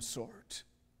of some sort.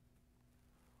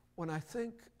 When I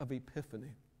think of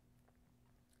Epiphany,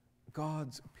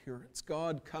 God's appearance,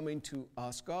 God coming to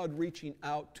us, God reaching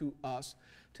out to us,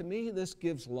 to me this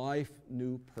gives life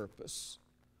new purpose.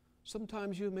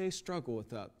 Sometimes you may struggle with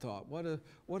that thought.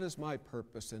 What is my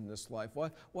purpose in this life?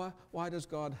 Why does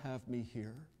God have me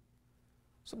here?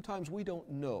 Sometimes we don't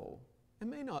know, and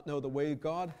may not know the way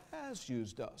God has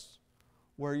used us,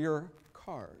 where your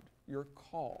card, your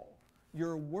call,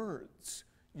 your words,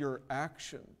 your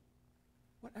action,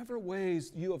 whatever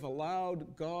ways you have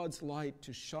allowed God's light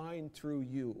to shine through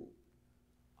you,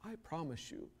 I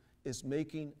promise you, is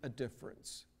making a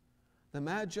difference. The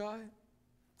Magi,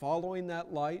 following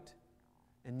that light,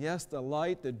 and yes, the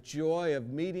light, the joy of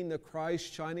meeting the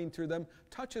Christ shining through them,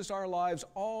 touches our lives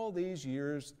all these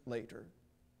years later.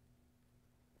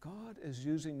 God is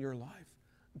using your life.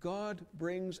 God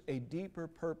brings a deeper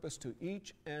purpose to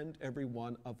each and every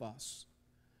one of us.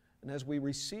 And as we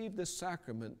receive this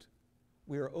sacrament,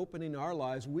 we are opening our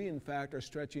lives. We, in fact, are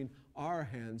stretching our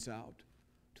hands out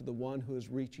to the one who is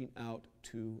reaching out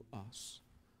to us.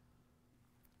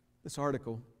 This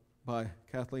article by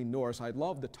Kathleen Norris, I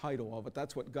love the title of it.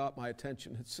 That's what got my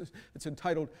attention. It's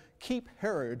entitled, "Keep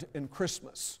Herod in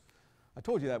Christmas." I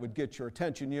told you that would get your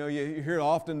attention. You know, you hear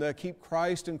often keep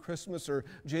Christ in Christmas, or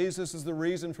Jesus is the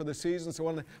reason for the season. So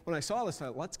when I saw this, I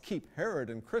thought, let's keep Herod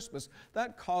in Christmas.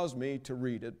 That caused me to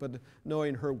read it. But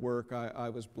knowing her work, I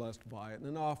was blessed by it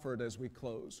and offer it as we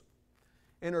close.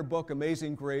 In her book,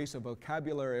 Amazing Grace, A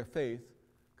Vocabulary of Faith,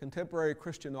 contemporary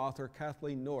Christian author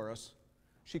Kathleen Norris,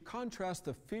 she contrasts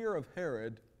the fear of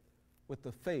Herod with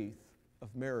the faith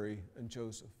of Mary and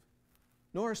Joseph.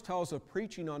 Norris tells of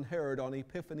preaching on Herod on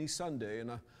Epiphany Sunday in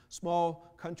a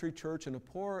small country church in a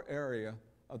poor area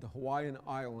of the Hawaiian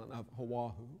island of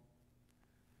Oahu.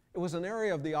 It was an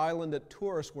area of the island that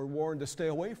tourists were warned to stay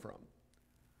away from,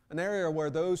 an area where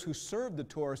those who served the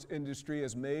tourist industry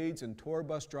as maids and tour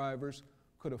bus drivers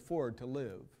could afford to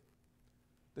live.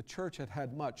 The church had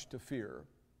had much to fear: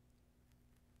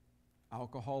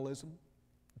 alcoholism,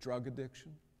 drug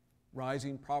addiction,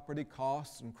 rising property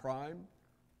costs, and crime.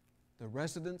 The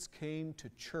residents came to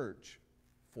church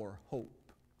for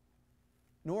hope.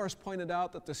 Norris pointed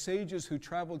out that the sages who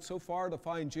traveled so far to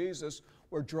find Jesus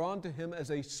were drawn to him as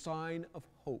a sign of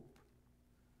hope.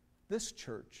 This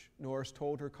church, Norris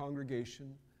told her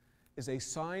congregation, is a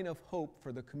sign of hope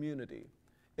for the community.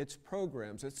 Its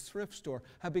programs, its thrift store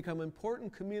have become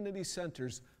important community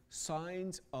centers,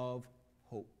 signs of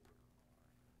hope.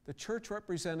 The church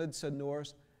represented, said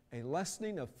Norris, a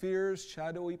lessening of fear's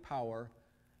shadowy power,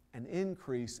 an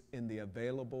increase in the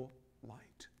available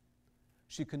light.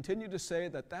 She continued to say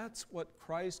that that's what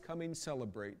Christ's coming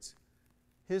celebrates,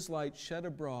 His light shed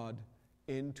abroad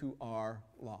into our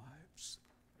lives.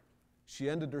 She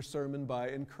ended her sermon by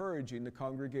encouraging the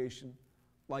congregation,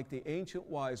 like the ancient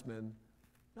wise men,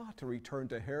 not to return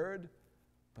to Herod,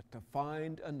 but to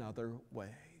find another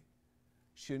way.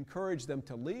 She encouraged them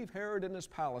to leave Herod in his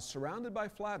palace, surrounded by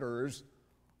flatterers,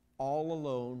 all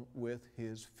alone with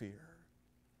his fear.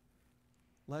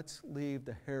 Let's leave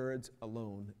the Herods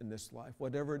alone in this life.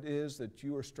 Whatever it is that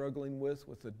you are struggling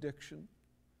with addiction,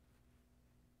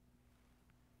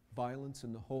 violence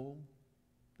in the home,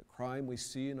 the crime we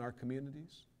see in our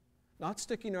communities. Not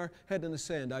sticking our head in the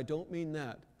sand, I don't mean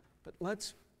that. But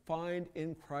let's find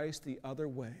in Christ the other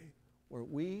way, where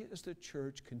we as the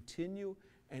church continue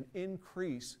and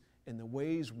increase in the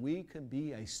ways we can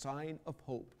be a sign of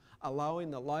hope, allowing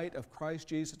the light of Christ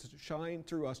Jesus to shine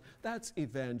through us. That's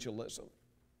evangelism.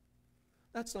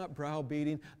 That's not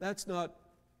browbeating. That's not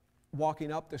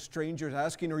walking up to strangers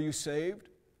asking, are you saved?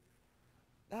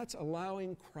 That's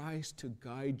allowing Christ to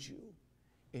guide you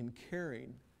in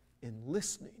caring, in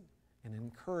listening, and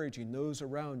encouraging those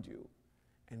around you,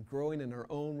 and growing in our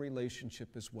own relationship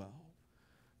as well.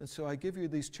 And so I give you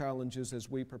these challenges as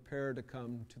we prepare to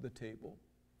come to the table.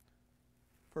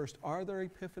 First, are there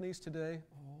epiphanies today?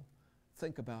 Oh,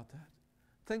 think about that.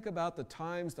 Think about the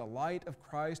times the light of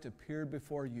Christ appeared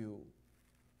before you.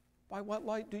 By what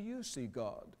light do you see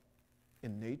God?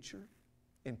 In nature?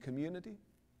 In community?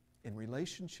 In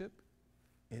relationship?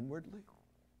 Inwardly?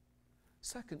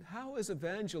 Second, how is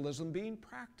evangelism being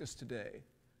practiced today?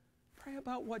 Pray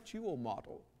about what you will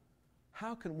model.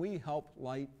 How can we help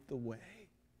light the way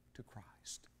to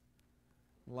Christ?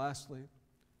 And lastly,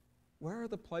 where are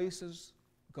the places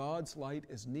God's light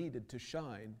is needed to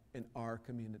shine in our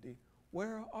community?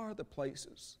 Where are the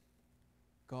places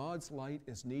God's light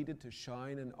is needed to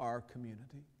shine in our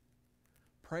community?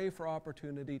 Pray for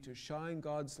opportunity to shine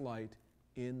God's light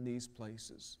in these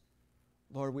places.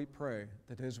 Lord, we pray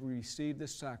that as we receive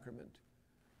this sacrament,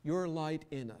 your light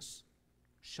in us,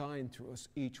 shine through us,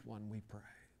 each one, we pray.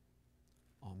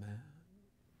 Amen.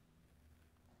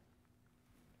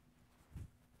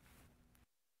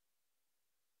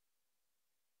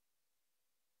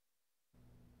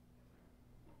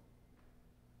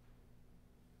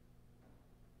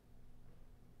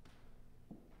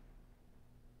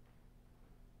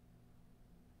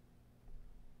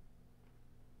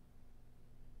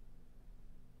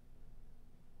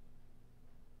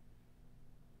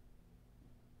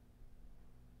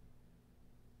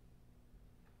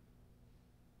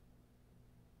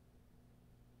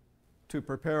 To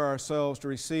prepare ourselves to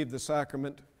receive the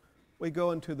sacrament, we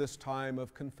go into this time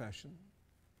of confession.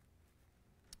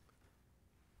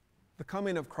 The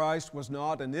coming of Christ was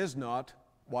not and is not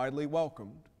widely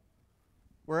welcomed.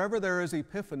 Wherever there is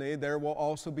epiphany, there will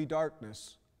also be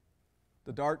darkness.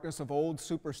 The darkness of old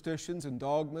superstitions and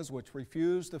dogmas which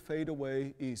refuse to fade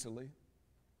away easily.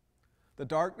 The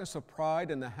darkness of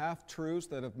pride and the half-truths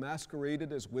that have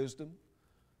masqueraded as wisdom.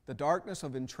 The darkness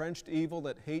of entrenched evil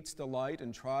that hates the light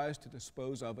and tries to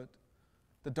dispose of it.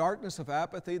 The darkness of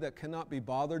apathy that cannot be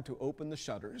bothered to open the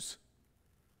shutters.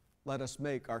 Let us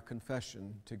make our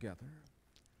confession together.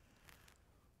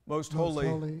 Most holy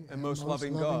and most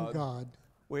loving God,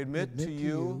 We admit to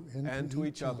you and to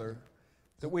each other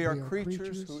that we are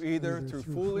creatures who either through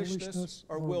foolishness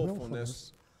or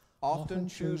willfulness often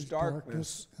choose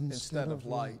darkness instead of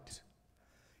light.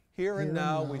 Here and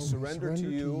now we surrender to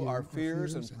you our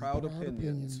fears and proud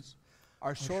opinions,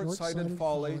 our short-sighted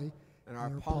folly and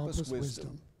our pompous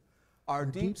wisdom, our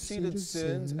deep-seated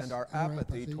sins and our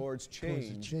apathy towards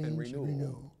change and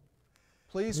renewal.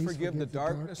 Please forgive the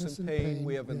darkness and pain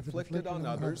we have inflicted on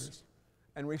others,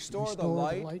 and restore the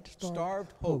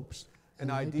light-starved hopes and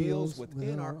ideals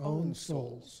within our own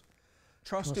souls.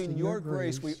 Trusting your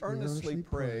grace, we earnestly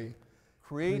pray,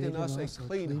 create in us a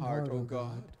clean heart, O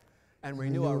God, and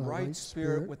renew a right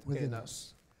spirit within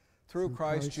us. Through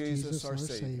Christ Jesus our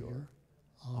Savior.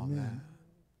 Amen.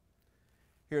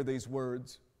 Hear these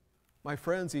words. My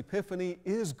friends, Epiphany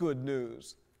is good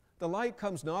news. The light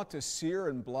comes not to sear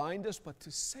and blind us, but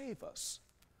to save us.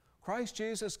 Christ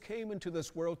Jesus came into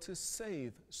this world to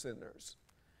save sinners.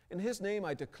 In his name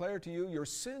I declare to you, your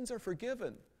sins are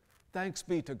forgiven. Thanks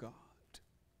be to God.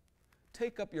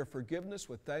 Take up your forgiveness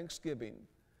with thanksgiving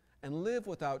and live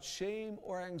without shame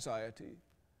or anxiety.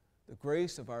 The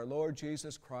grace of our Lord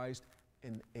Jesus Christ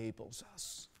enables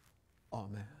us.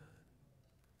 Amen.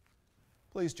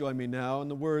 Please join me now in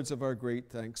the words of our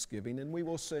great thanksgiving, and we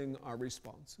will sing our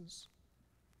responses.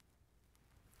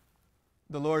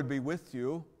 The Lord be with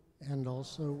you. And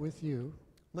also with you.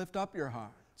 Lift up your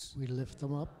hearts. We lift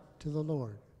them up to the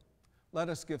Lord. Let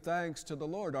us give thanks to the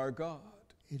Lord our God.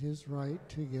 It is right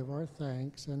to give our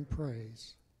thanks and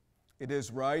praise. It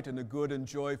is right and a good and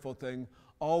joyful thing,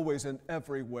 always and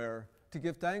everywhere, to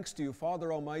give thanks to you,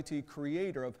 Father Almighty,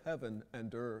 creator of heaven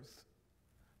and earth.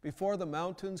 Before the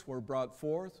mountains were brought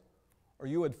forth, or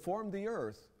you had formed the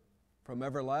earth, from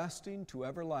everlasting to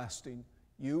everlasting,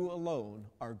 you alone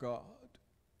are God.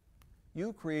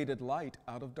 You created light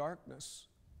out of darkness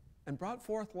and brought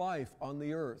forth life on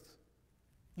the earth.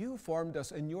 You formed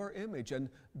us in your image and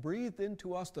breathed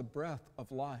into us the breath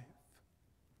of life.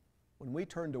 When we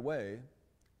turned away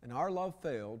and our love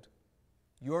failed,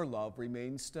 your love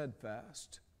remained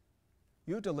steadfast.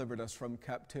 You delivered us from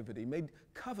captivity, made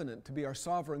covenant to be our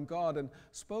sovereign God, and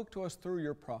spoke to us through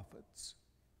your prophets.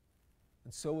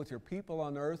 And so with your people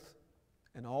on earth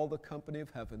and all the company of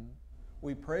heaven,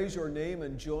 we praise your name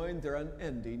and join their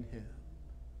unending hymn.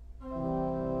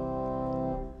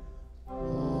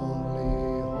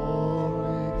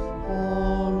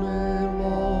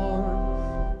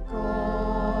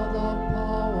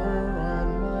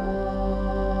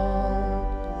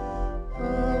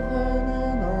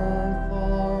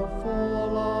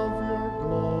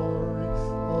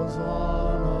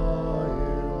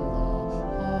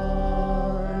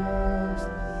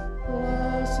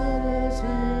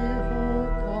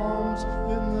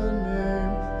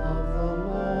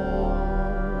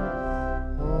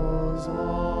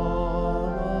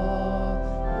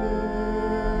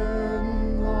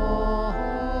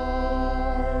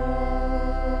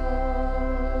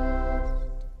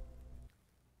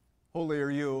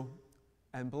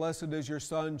 Blessed is your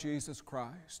Son, Jesus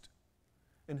Christ,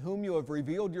 in whom you have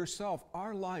revealed yourself,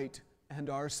 our light and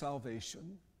our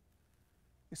salvation.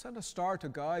 You sent a star to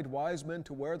guide wise men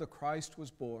to where the Christ was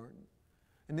born,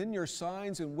 and in your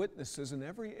signs and witnesses in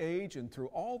every age and through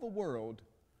all the world,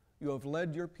 you have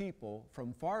led your people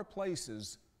from far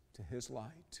places to his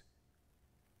light.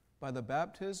 By the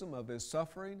baptism of his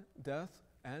suffering, death,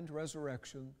 and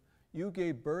resurrection, you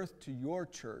gave birth to your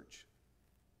church,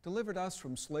 delivered us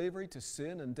from slavery to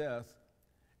sin and death,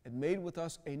 and made with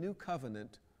us a new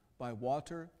covenant by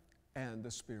water and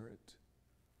the Spirit.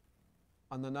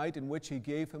 On the night in which he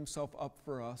gave himself up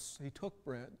for us, he took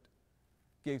bread,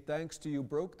 gave thanks to you,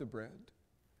 broke the bread,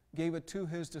 gave it to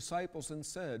his disciples, and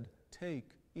said, "Take,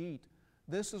 eat.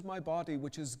 This is my body,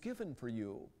 which is given for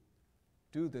you.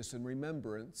 Do this in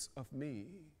remembrance of me."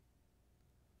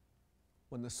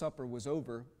 When the supper was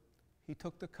over, he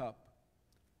took the cup,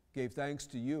 gave thanks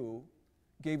to you,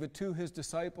 gave it to his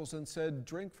disciples, and said,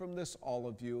 "Drink from this, all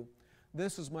of you.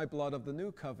 This is my blood of the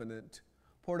new covenant,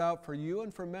 poured out for you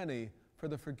and for many for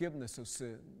the forgiveness of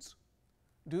sins.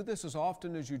 Do this as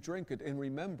often as you drink it in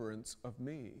remembrance of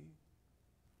me."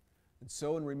 And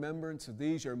so in remembrance of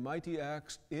these your mighty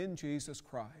acts in Jesus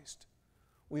Christ,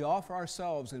 we offer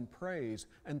ourselves in praise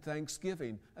and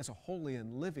thanksgiving as a holy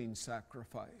and living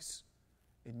sacrifice,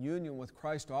 in union with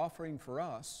Christ offering for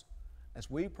us, as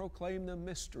we proclaim the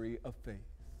mystery of faith.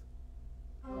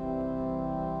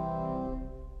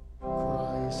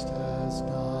 Christ has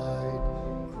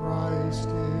died, Christ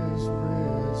is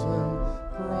risen,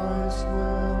 Christ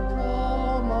will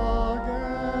come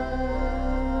again.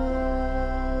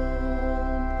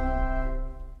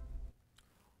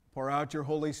 Pour out out your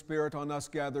Holy Spirit on us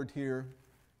gathered here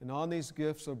and on these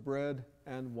gifts of bread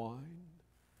and wine.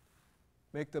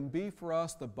 Make them be for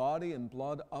us the body and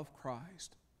blood of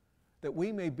Christ, that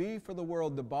we may be for the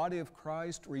world the body of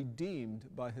Christ redeemed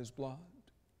by his blood.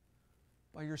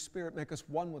 By your Spirit, make us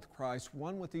one with Christ,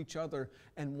 one with each other,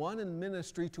 and one in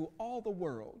ministry to all the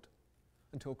world,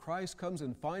 until Christ comes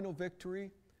in final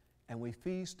victory and we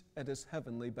feast at his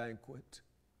heavenly banquet.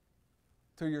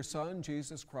 Through your Son,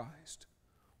 Jesus Christ,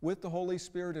 with the Holy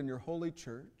Spirit in your holy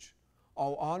church,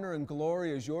 all honor and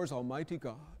glory is yours, Almighty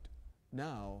God,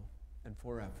 now and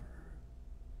forever.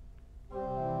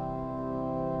 Amen.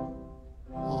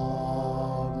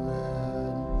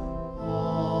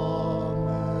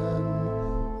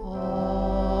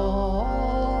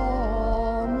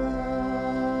 Amen.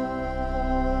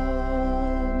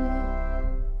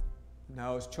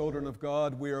 Now, as children of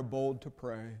God, we are bold to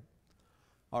pray.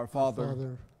 Our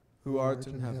Father, who art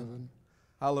in heaven,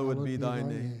 hallowed be thy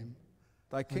name.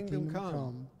 Thy kingdom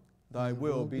come, thy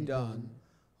will be done,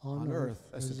 on earth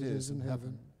as it is in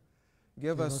heaven.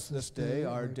 Give us this day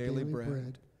our daily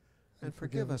bread, and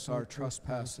forgive us our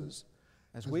trespasses,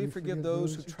 as we forgive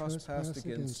those who trespass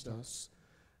against us.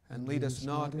 And lead us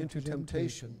not into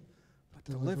temptation, but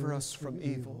deliver us from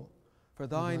evil. For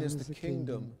thine is the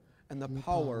kingdom, and the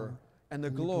power, and the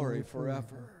glory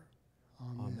forever.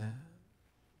 Amen.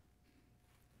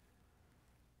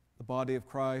 The body of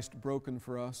Christ broken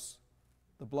for us,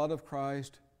 the blood of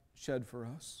Christ shed for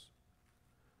us.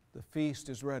 The feast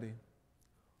is ready.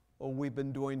 Oh, we've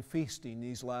been doing feasting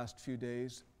these last few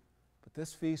days, but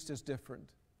this feast is different.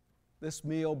 This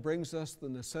meal brings us the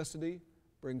necessity,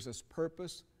 brings us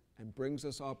purpose, and brings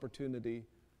us opportunity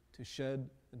to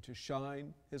shed and to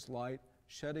shine his light,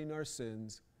 shedding our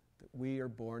sins, that we are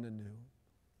born anew.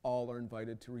 All are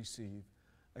invited to receive.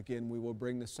 Again, we will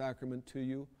bring the sacrament to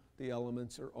you. The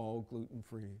elements are all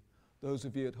gluten-free. Those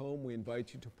of you at home, we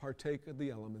invite you to partake of the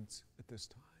elements at this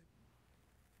time.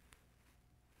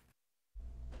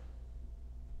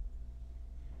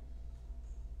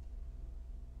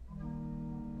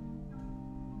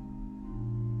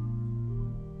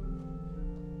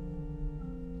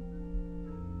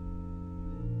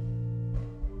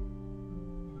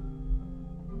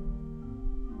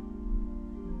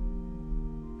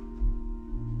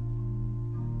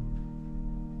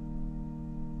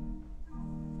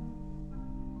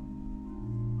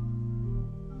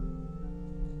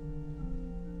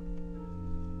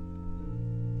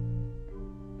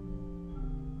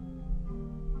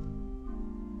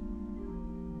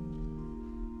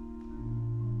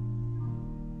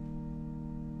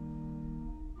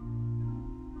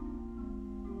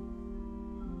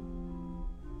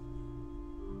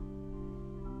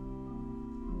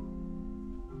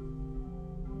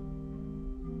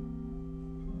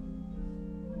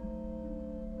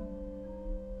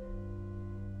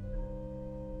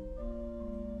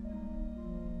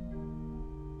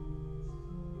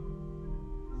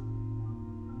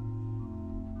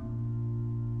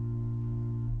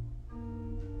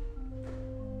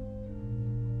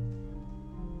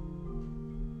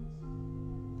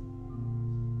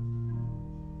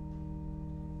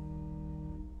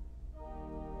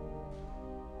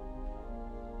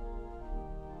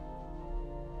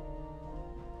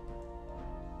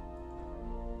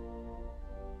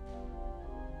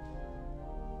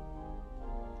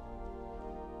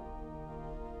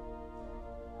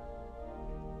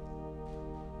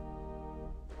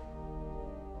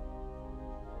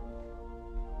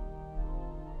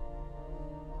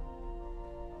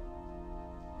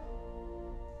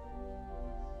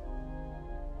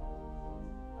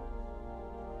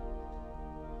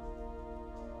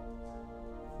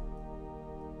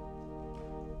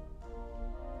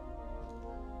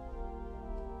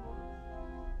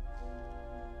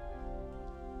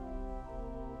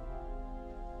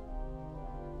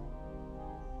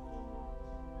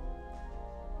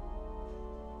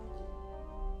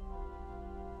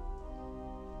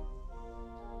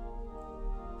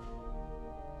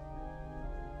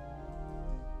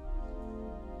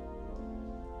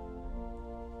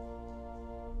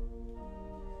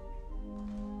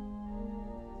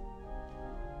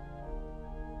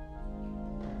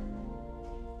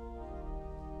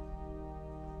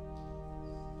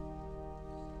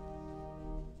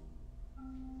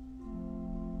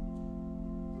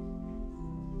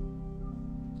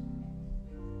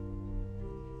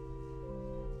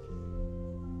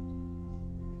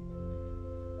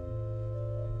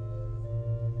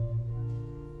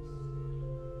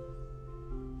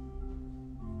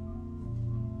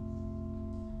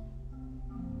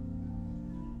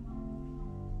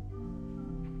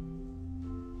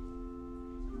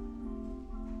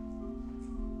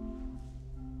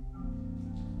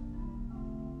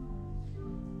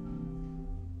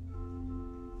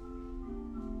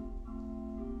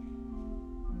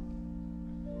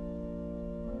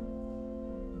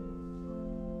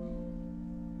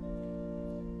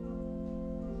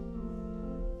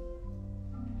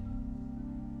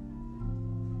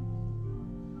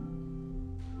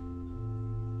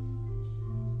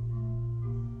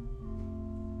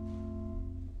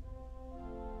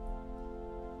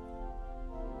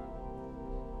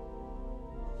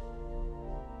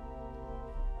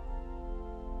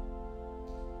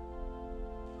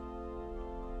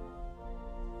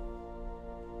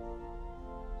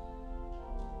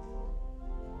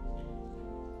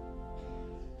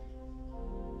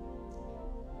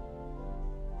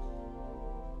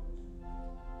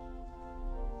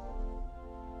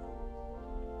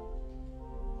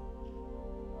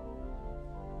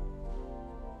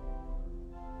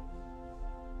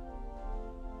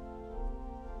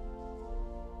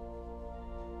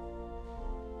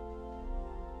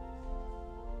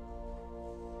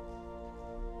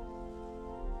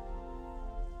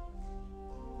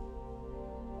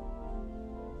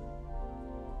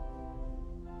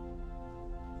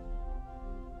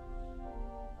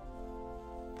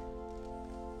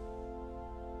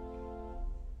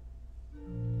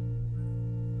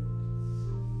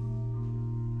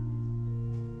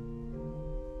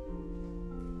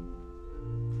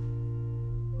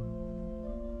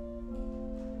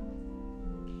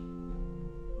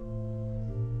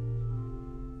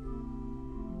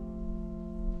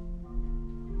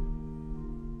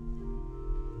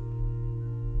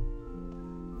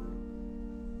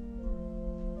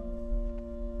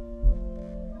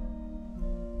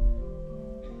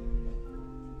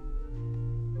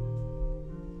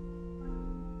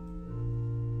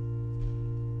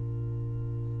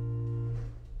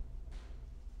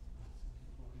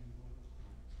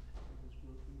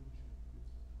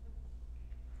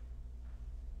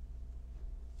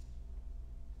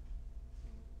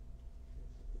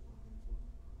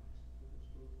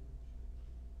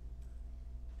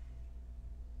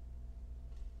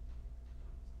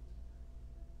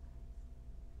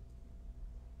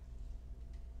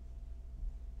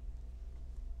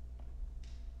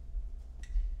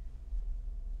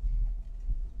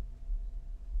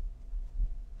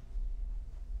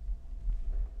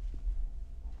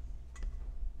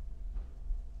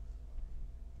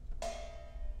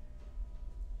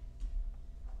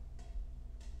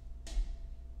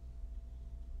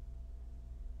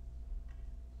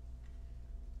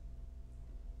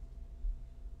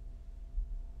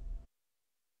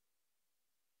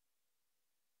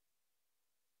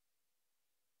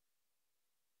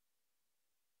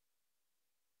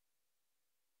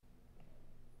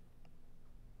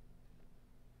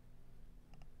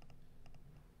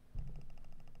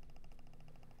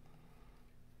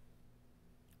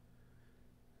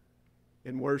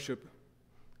 in worship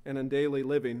and in daily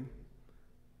living,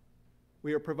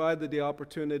 we are provided the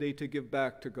opportunity to give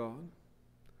back to God.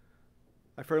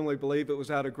 I firmly believe it was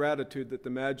out of gratitude that the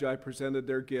Magi presented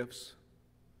their gifts.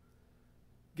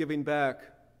 Giving back,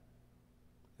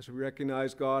 as we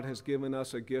recognize God has given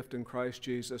us a gift in Christ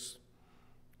Jesus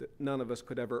that none of us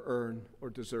could ever earn or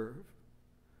deserve.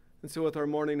 And so with our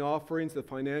morning offerings, the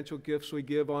financial gifts we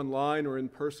give online or in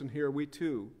person here, we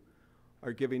too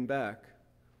are giving back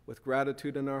with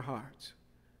gratitude in our hearts.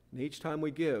 And each time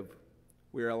we give,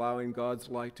 we are allowing God's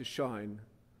light to shine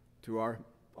through our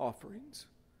offerings.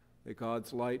 May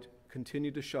God's light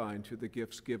continue to shine through the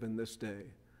gifts given this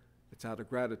day. It's out of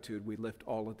gratitude we lift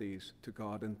all of these to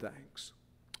God in thanks.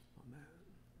 Amen.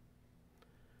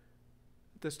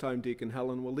 At this time, Deacon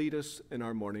Helen will lead us in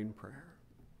our morning prayer.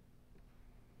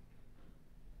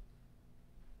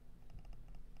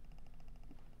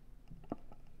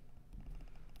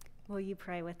 Will you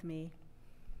pray with me?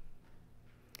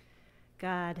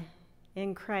 God,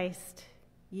 in Christ,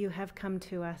 you have come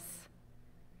to us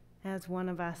as one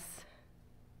of us,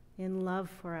 in love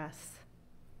for us,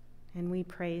 and we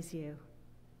praise you.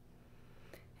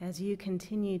 As you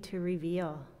continue to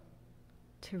reveal,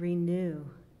 to renew,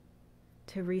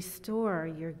 to restore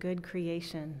your good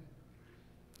creation,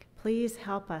 please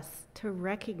help us to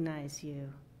recognize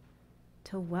you,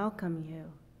 to welcome you,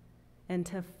 and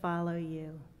to follow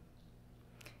you.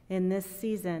 In this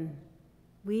season,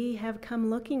 we have come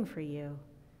looking for you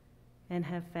and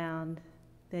have found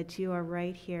that you are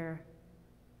right here,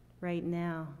 right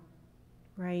now,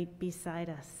 right beside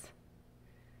us.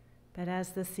 But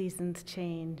as the seasons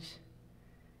change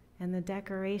and the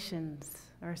decorations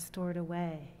are stored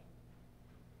away,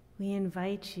 we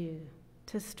invite you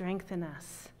to strengthen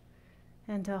us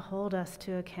and to hold us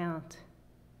to account,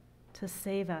 to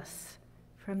save us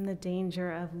from the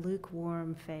danger of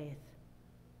lukewarm faith.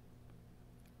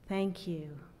 Thank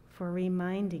you for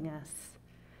reminding us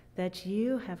that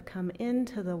you have come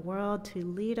into the world to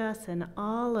lead us in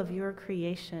all of your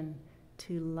creation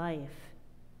to life,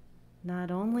 not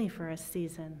only for a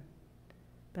season,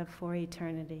 but for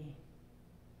eternity.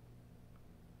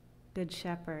 Good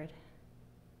Shepherd,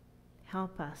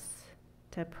 help us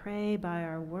to pray by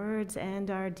our words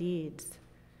and our deeds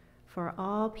for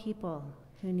all people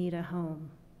who need a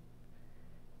home,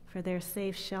 for their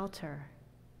safe shelter,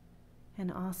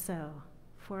 and also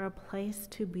for a place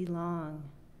to belong,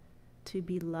 to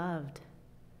be loved,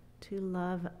 to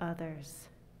love others.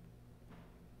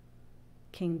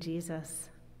 King Jesus,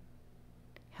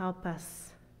 help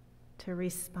us to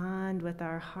respond with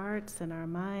our hearts and our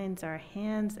minds, our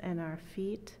hands and our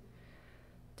feet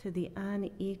to the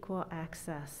unequal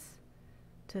access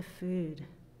to food,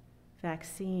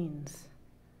 vaccines,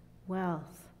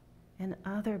 wealth, and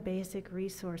other basic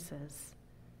resources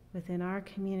within our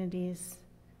communities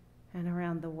and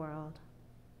around the world.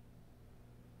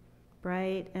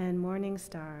 Bright and morning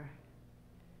star,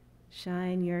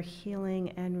 shine your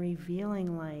healing and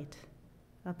revealing light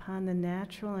upon the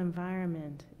natural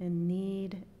environment in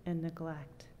need and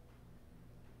neglect,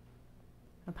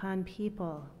 upon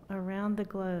people around the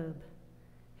globe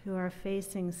who are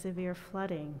facing severe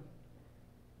flooding,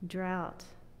 drought,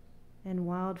 and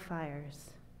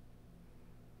wildfires,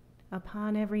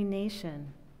 upon every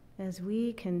nation as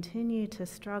we continue to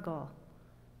struggle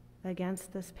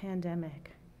against this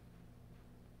pandemic,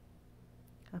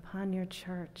 upon your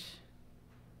church,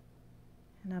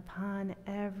 and upon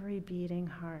every beating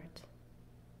heart.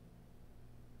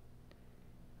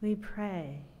 We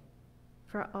pray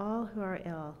for all who are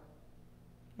ill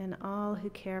and all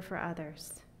who care for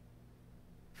others,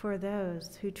 for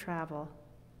those who travel,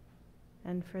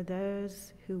 and for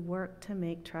those who work to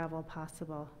make travel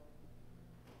possible,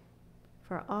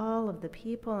 for all of the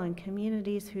people and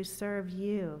communities who serve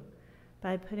you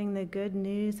by putting the good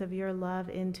news of your love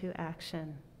into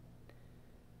action,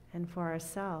 and for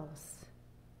ourselves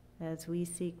as we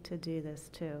seek to do this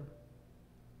too.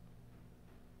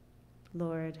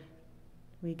 Lord,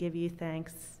 we give you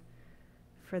thanks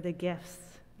for the gifts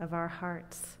of our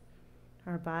hearts,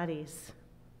 our bodies,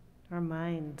 our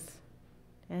minds,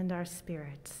 and our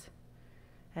spirits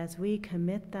as we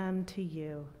commit them to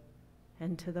you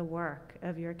and to the work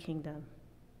of your kingdom.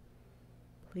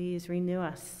 Please renew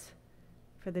us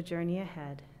for the journey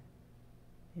ahead.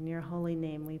 In your holy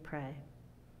name we pray.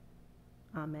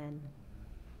 Amen.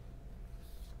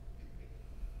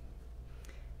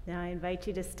 Now I invite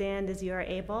you to stand as you are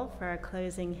able for our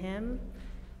closing hymn.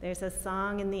 There's a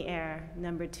song in the air,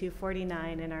 number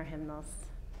 249 in our hymnals.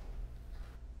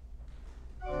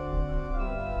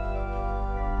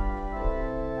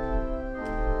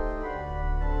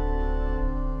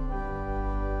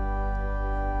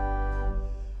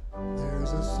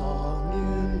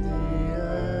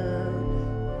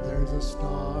 There's a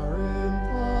star in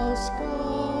the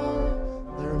sky,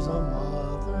 there's a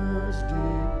mother's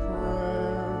deep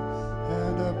prayer,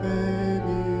 and a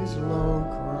baby's low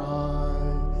cry,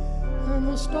 and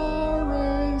the star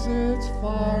rains its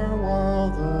fire while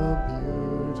the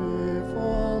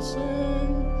beautiful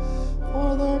sing,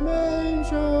 for the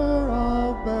manger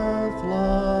of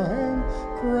Bethlehem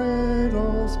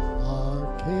cradles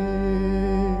our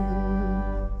King.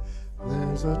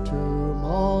 There's a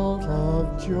tumult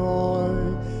of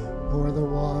joy for the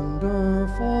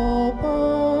wonderful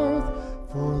birth,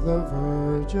 for the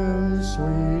virgin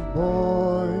sweet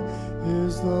boy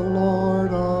is the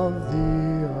Lord of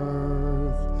the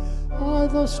earth. Aye,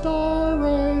 the star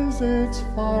rains its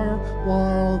fire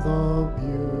while the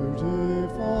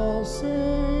beautiful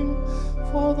sing,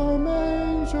 for the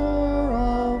manger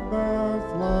of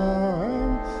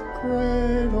Bethlehem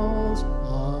cradles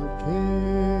our King.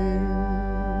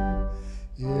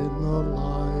 In the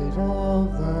light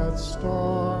of that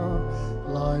star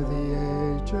lie the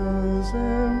ages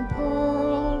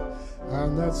impearled,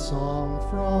 and that song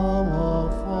from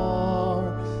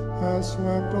afar has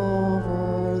swept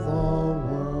over the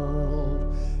world.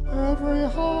 Every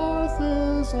hearth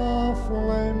is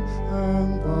aflame,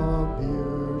 and the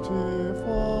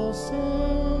beautiful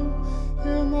sing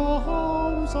in the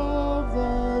homes of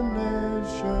the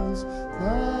nations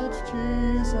that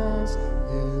Jesus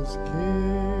is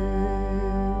King.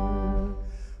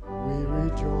 We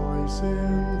rejoice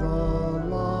in the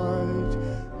light,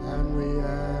 and we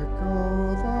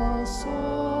echo the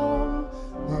song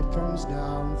that comes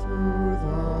down through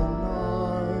the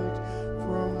night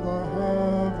from the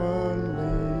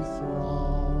heavenly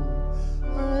throng.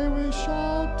 May we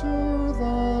shout to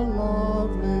the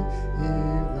lovely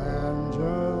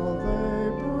evangel they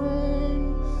bring,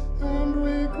 and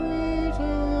we greet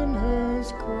in his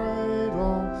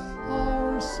cradle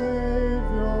our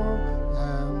Savior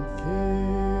and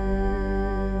King.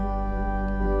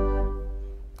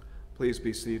 Please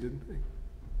be seated.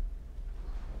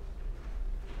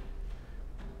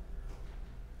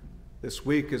 This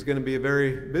week is going to be a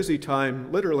very busy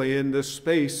time, literally, in this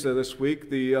space this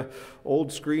week. The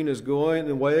old screen is going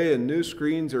away and new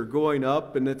screens are going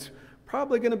up, and it's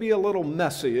probably going to be a little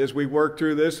messy as we work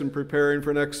through this and preparing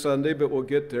for next Sunday, but we'll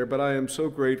get there. But I am so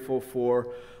grateful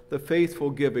for the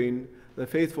faithful giving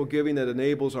that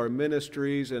enables our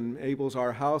ministries and enables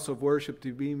our house of worship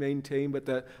to be maintained, but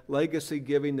that legacy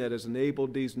giving that has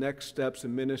enabled these next steps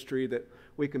in ministry, that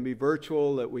we can be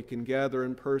virtual, that we can gather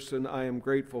in person. I am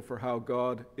grateful for how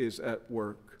God is at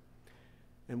work.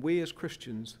 And we as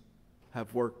Christians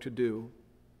have work to do.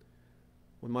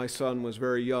 When my son was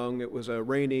very young, it was a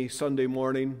rainy Sunday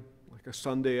morning, like a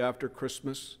Sunday after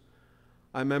Christmas.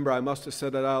 I remember I must have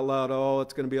said it out loud, "Oh,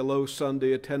 it's going to be a low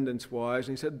Sunday attendance-wise."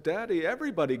 And he said, "Daddy,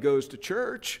 everybody goes to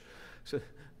church." I said,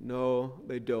 "No,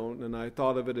 they don't." And I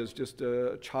thought of it as just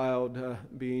a child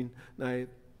being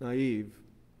naive.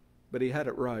 But he had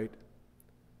it right.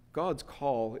 God's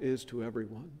call is to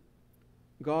everyone.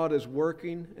 God is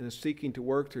working and is seeking to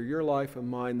work through your life and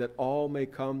mine, that all may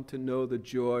come to know the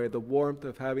joy, the warmth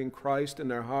of having Christ in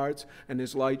their hearts and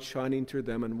his light shining through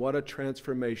them. And what a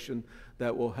transformation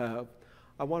that will have.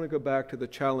 I want to go back to the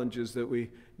challenges that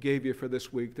we gave you for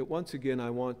this week, that once again I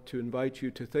want to invite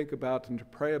you to think about and to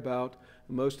pray about,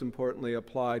 and most importantly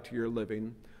apply to your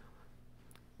living.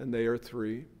 And they are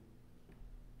three.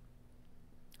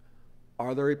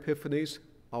 Are there epiphanies?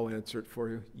 I'll answer it for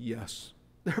you. Yes.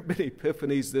 There have been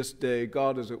epiphanies this day.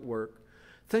 God is at work.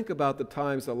 Think about the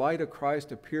times the light of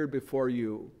Christ appeared before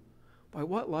you. By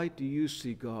what light do you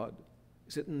see God?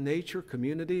 Is it in nature,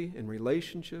 community, in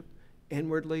relationship,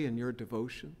 inwardly in your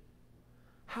devotion?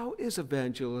 How is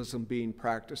evangelism being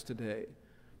practiced today?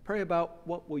 Pray about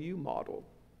what will you model?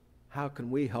 How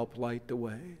can we help light the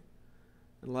way?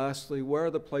 And lastly, where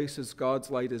are the places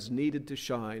God's light is needed to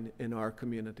shine in our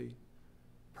community?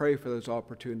 Pray for those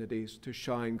opportunities to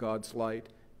shine God's light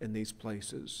in these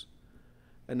places.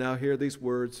 And now hear these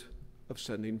words of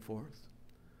sending forth.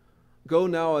 Go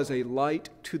now as a light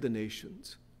to the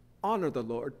nations. Honor the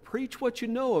Lord. Preach what you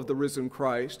know of the risen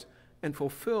Christ, and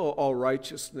fulfill all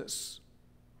righteousness.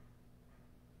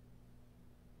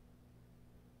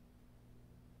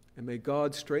 And may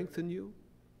God strengthen you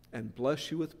and bless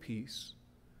you with peace.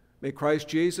 May Christ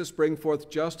Jesus bring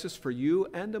forth justice for you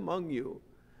and among you.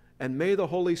 And may the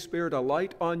Holy Spirit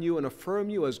alight on you and affirm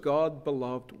you as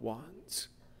God-beloved ones.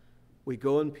 We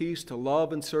go in peace to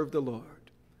love and serve the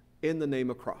Lord. In the name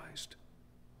of Christ.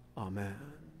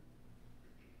 Amen.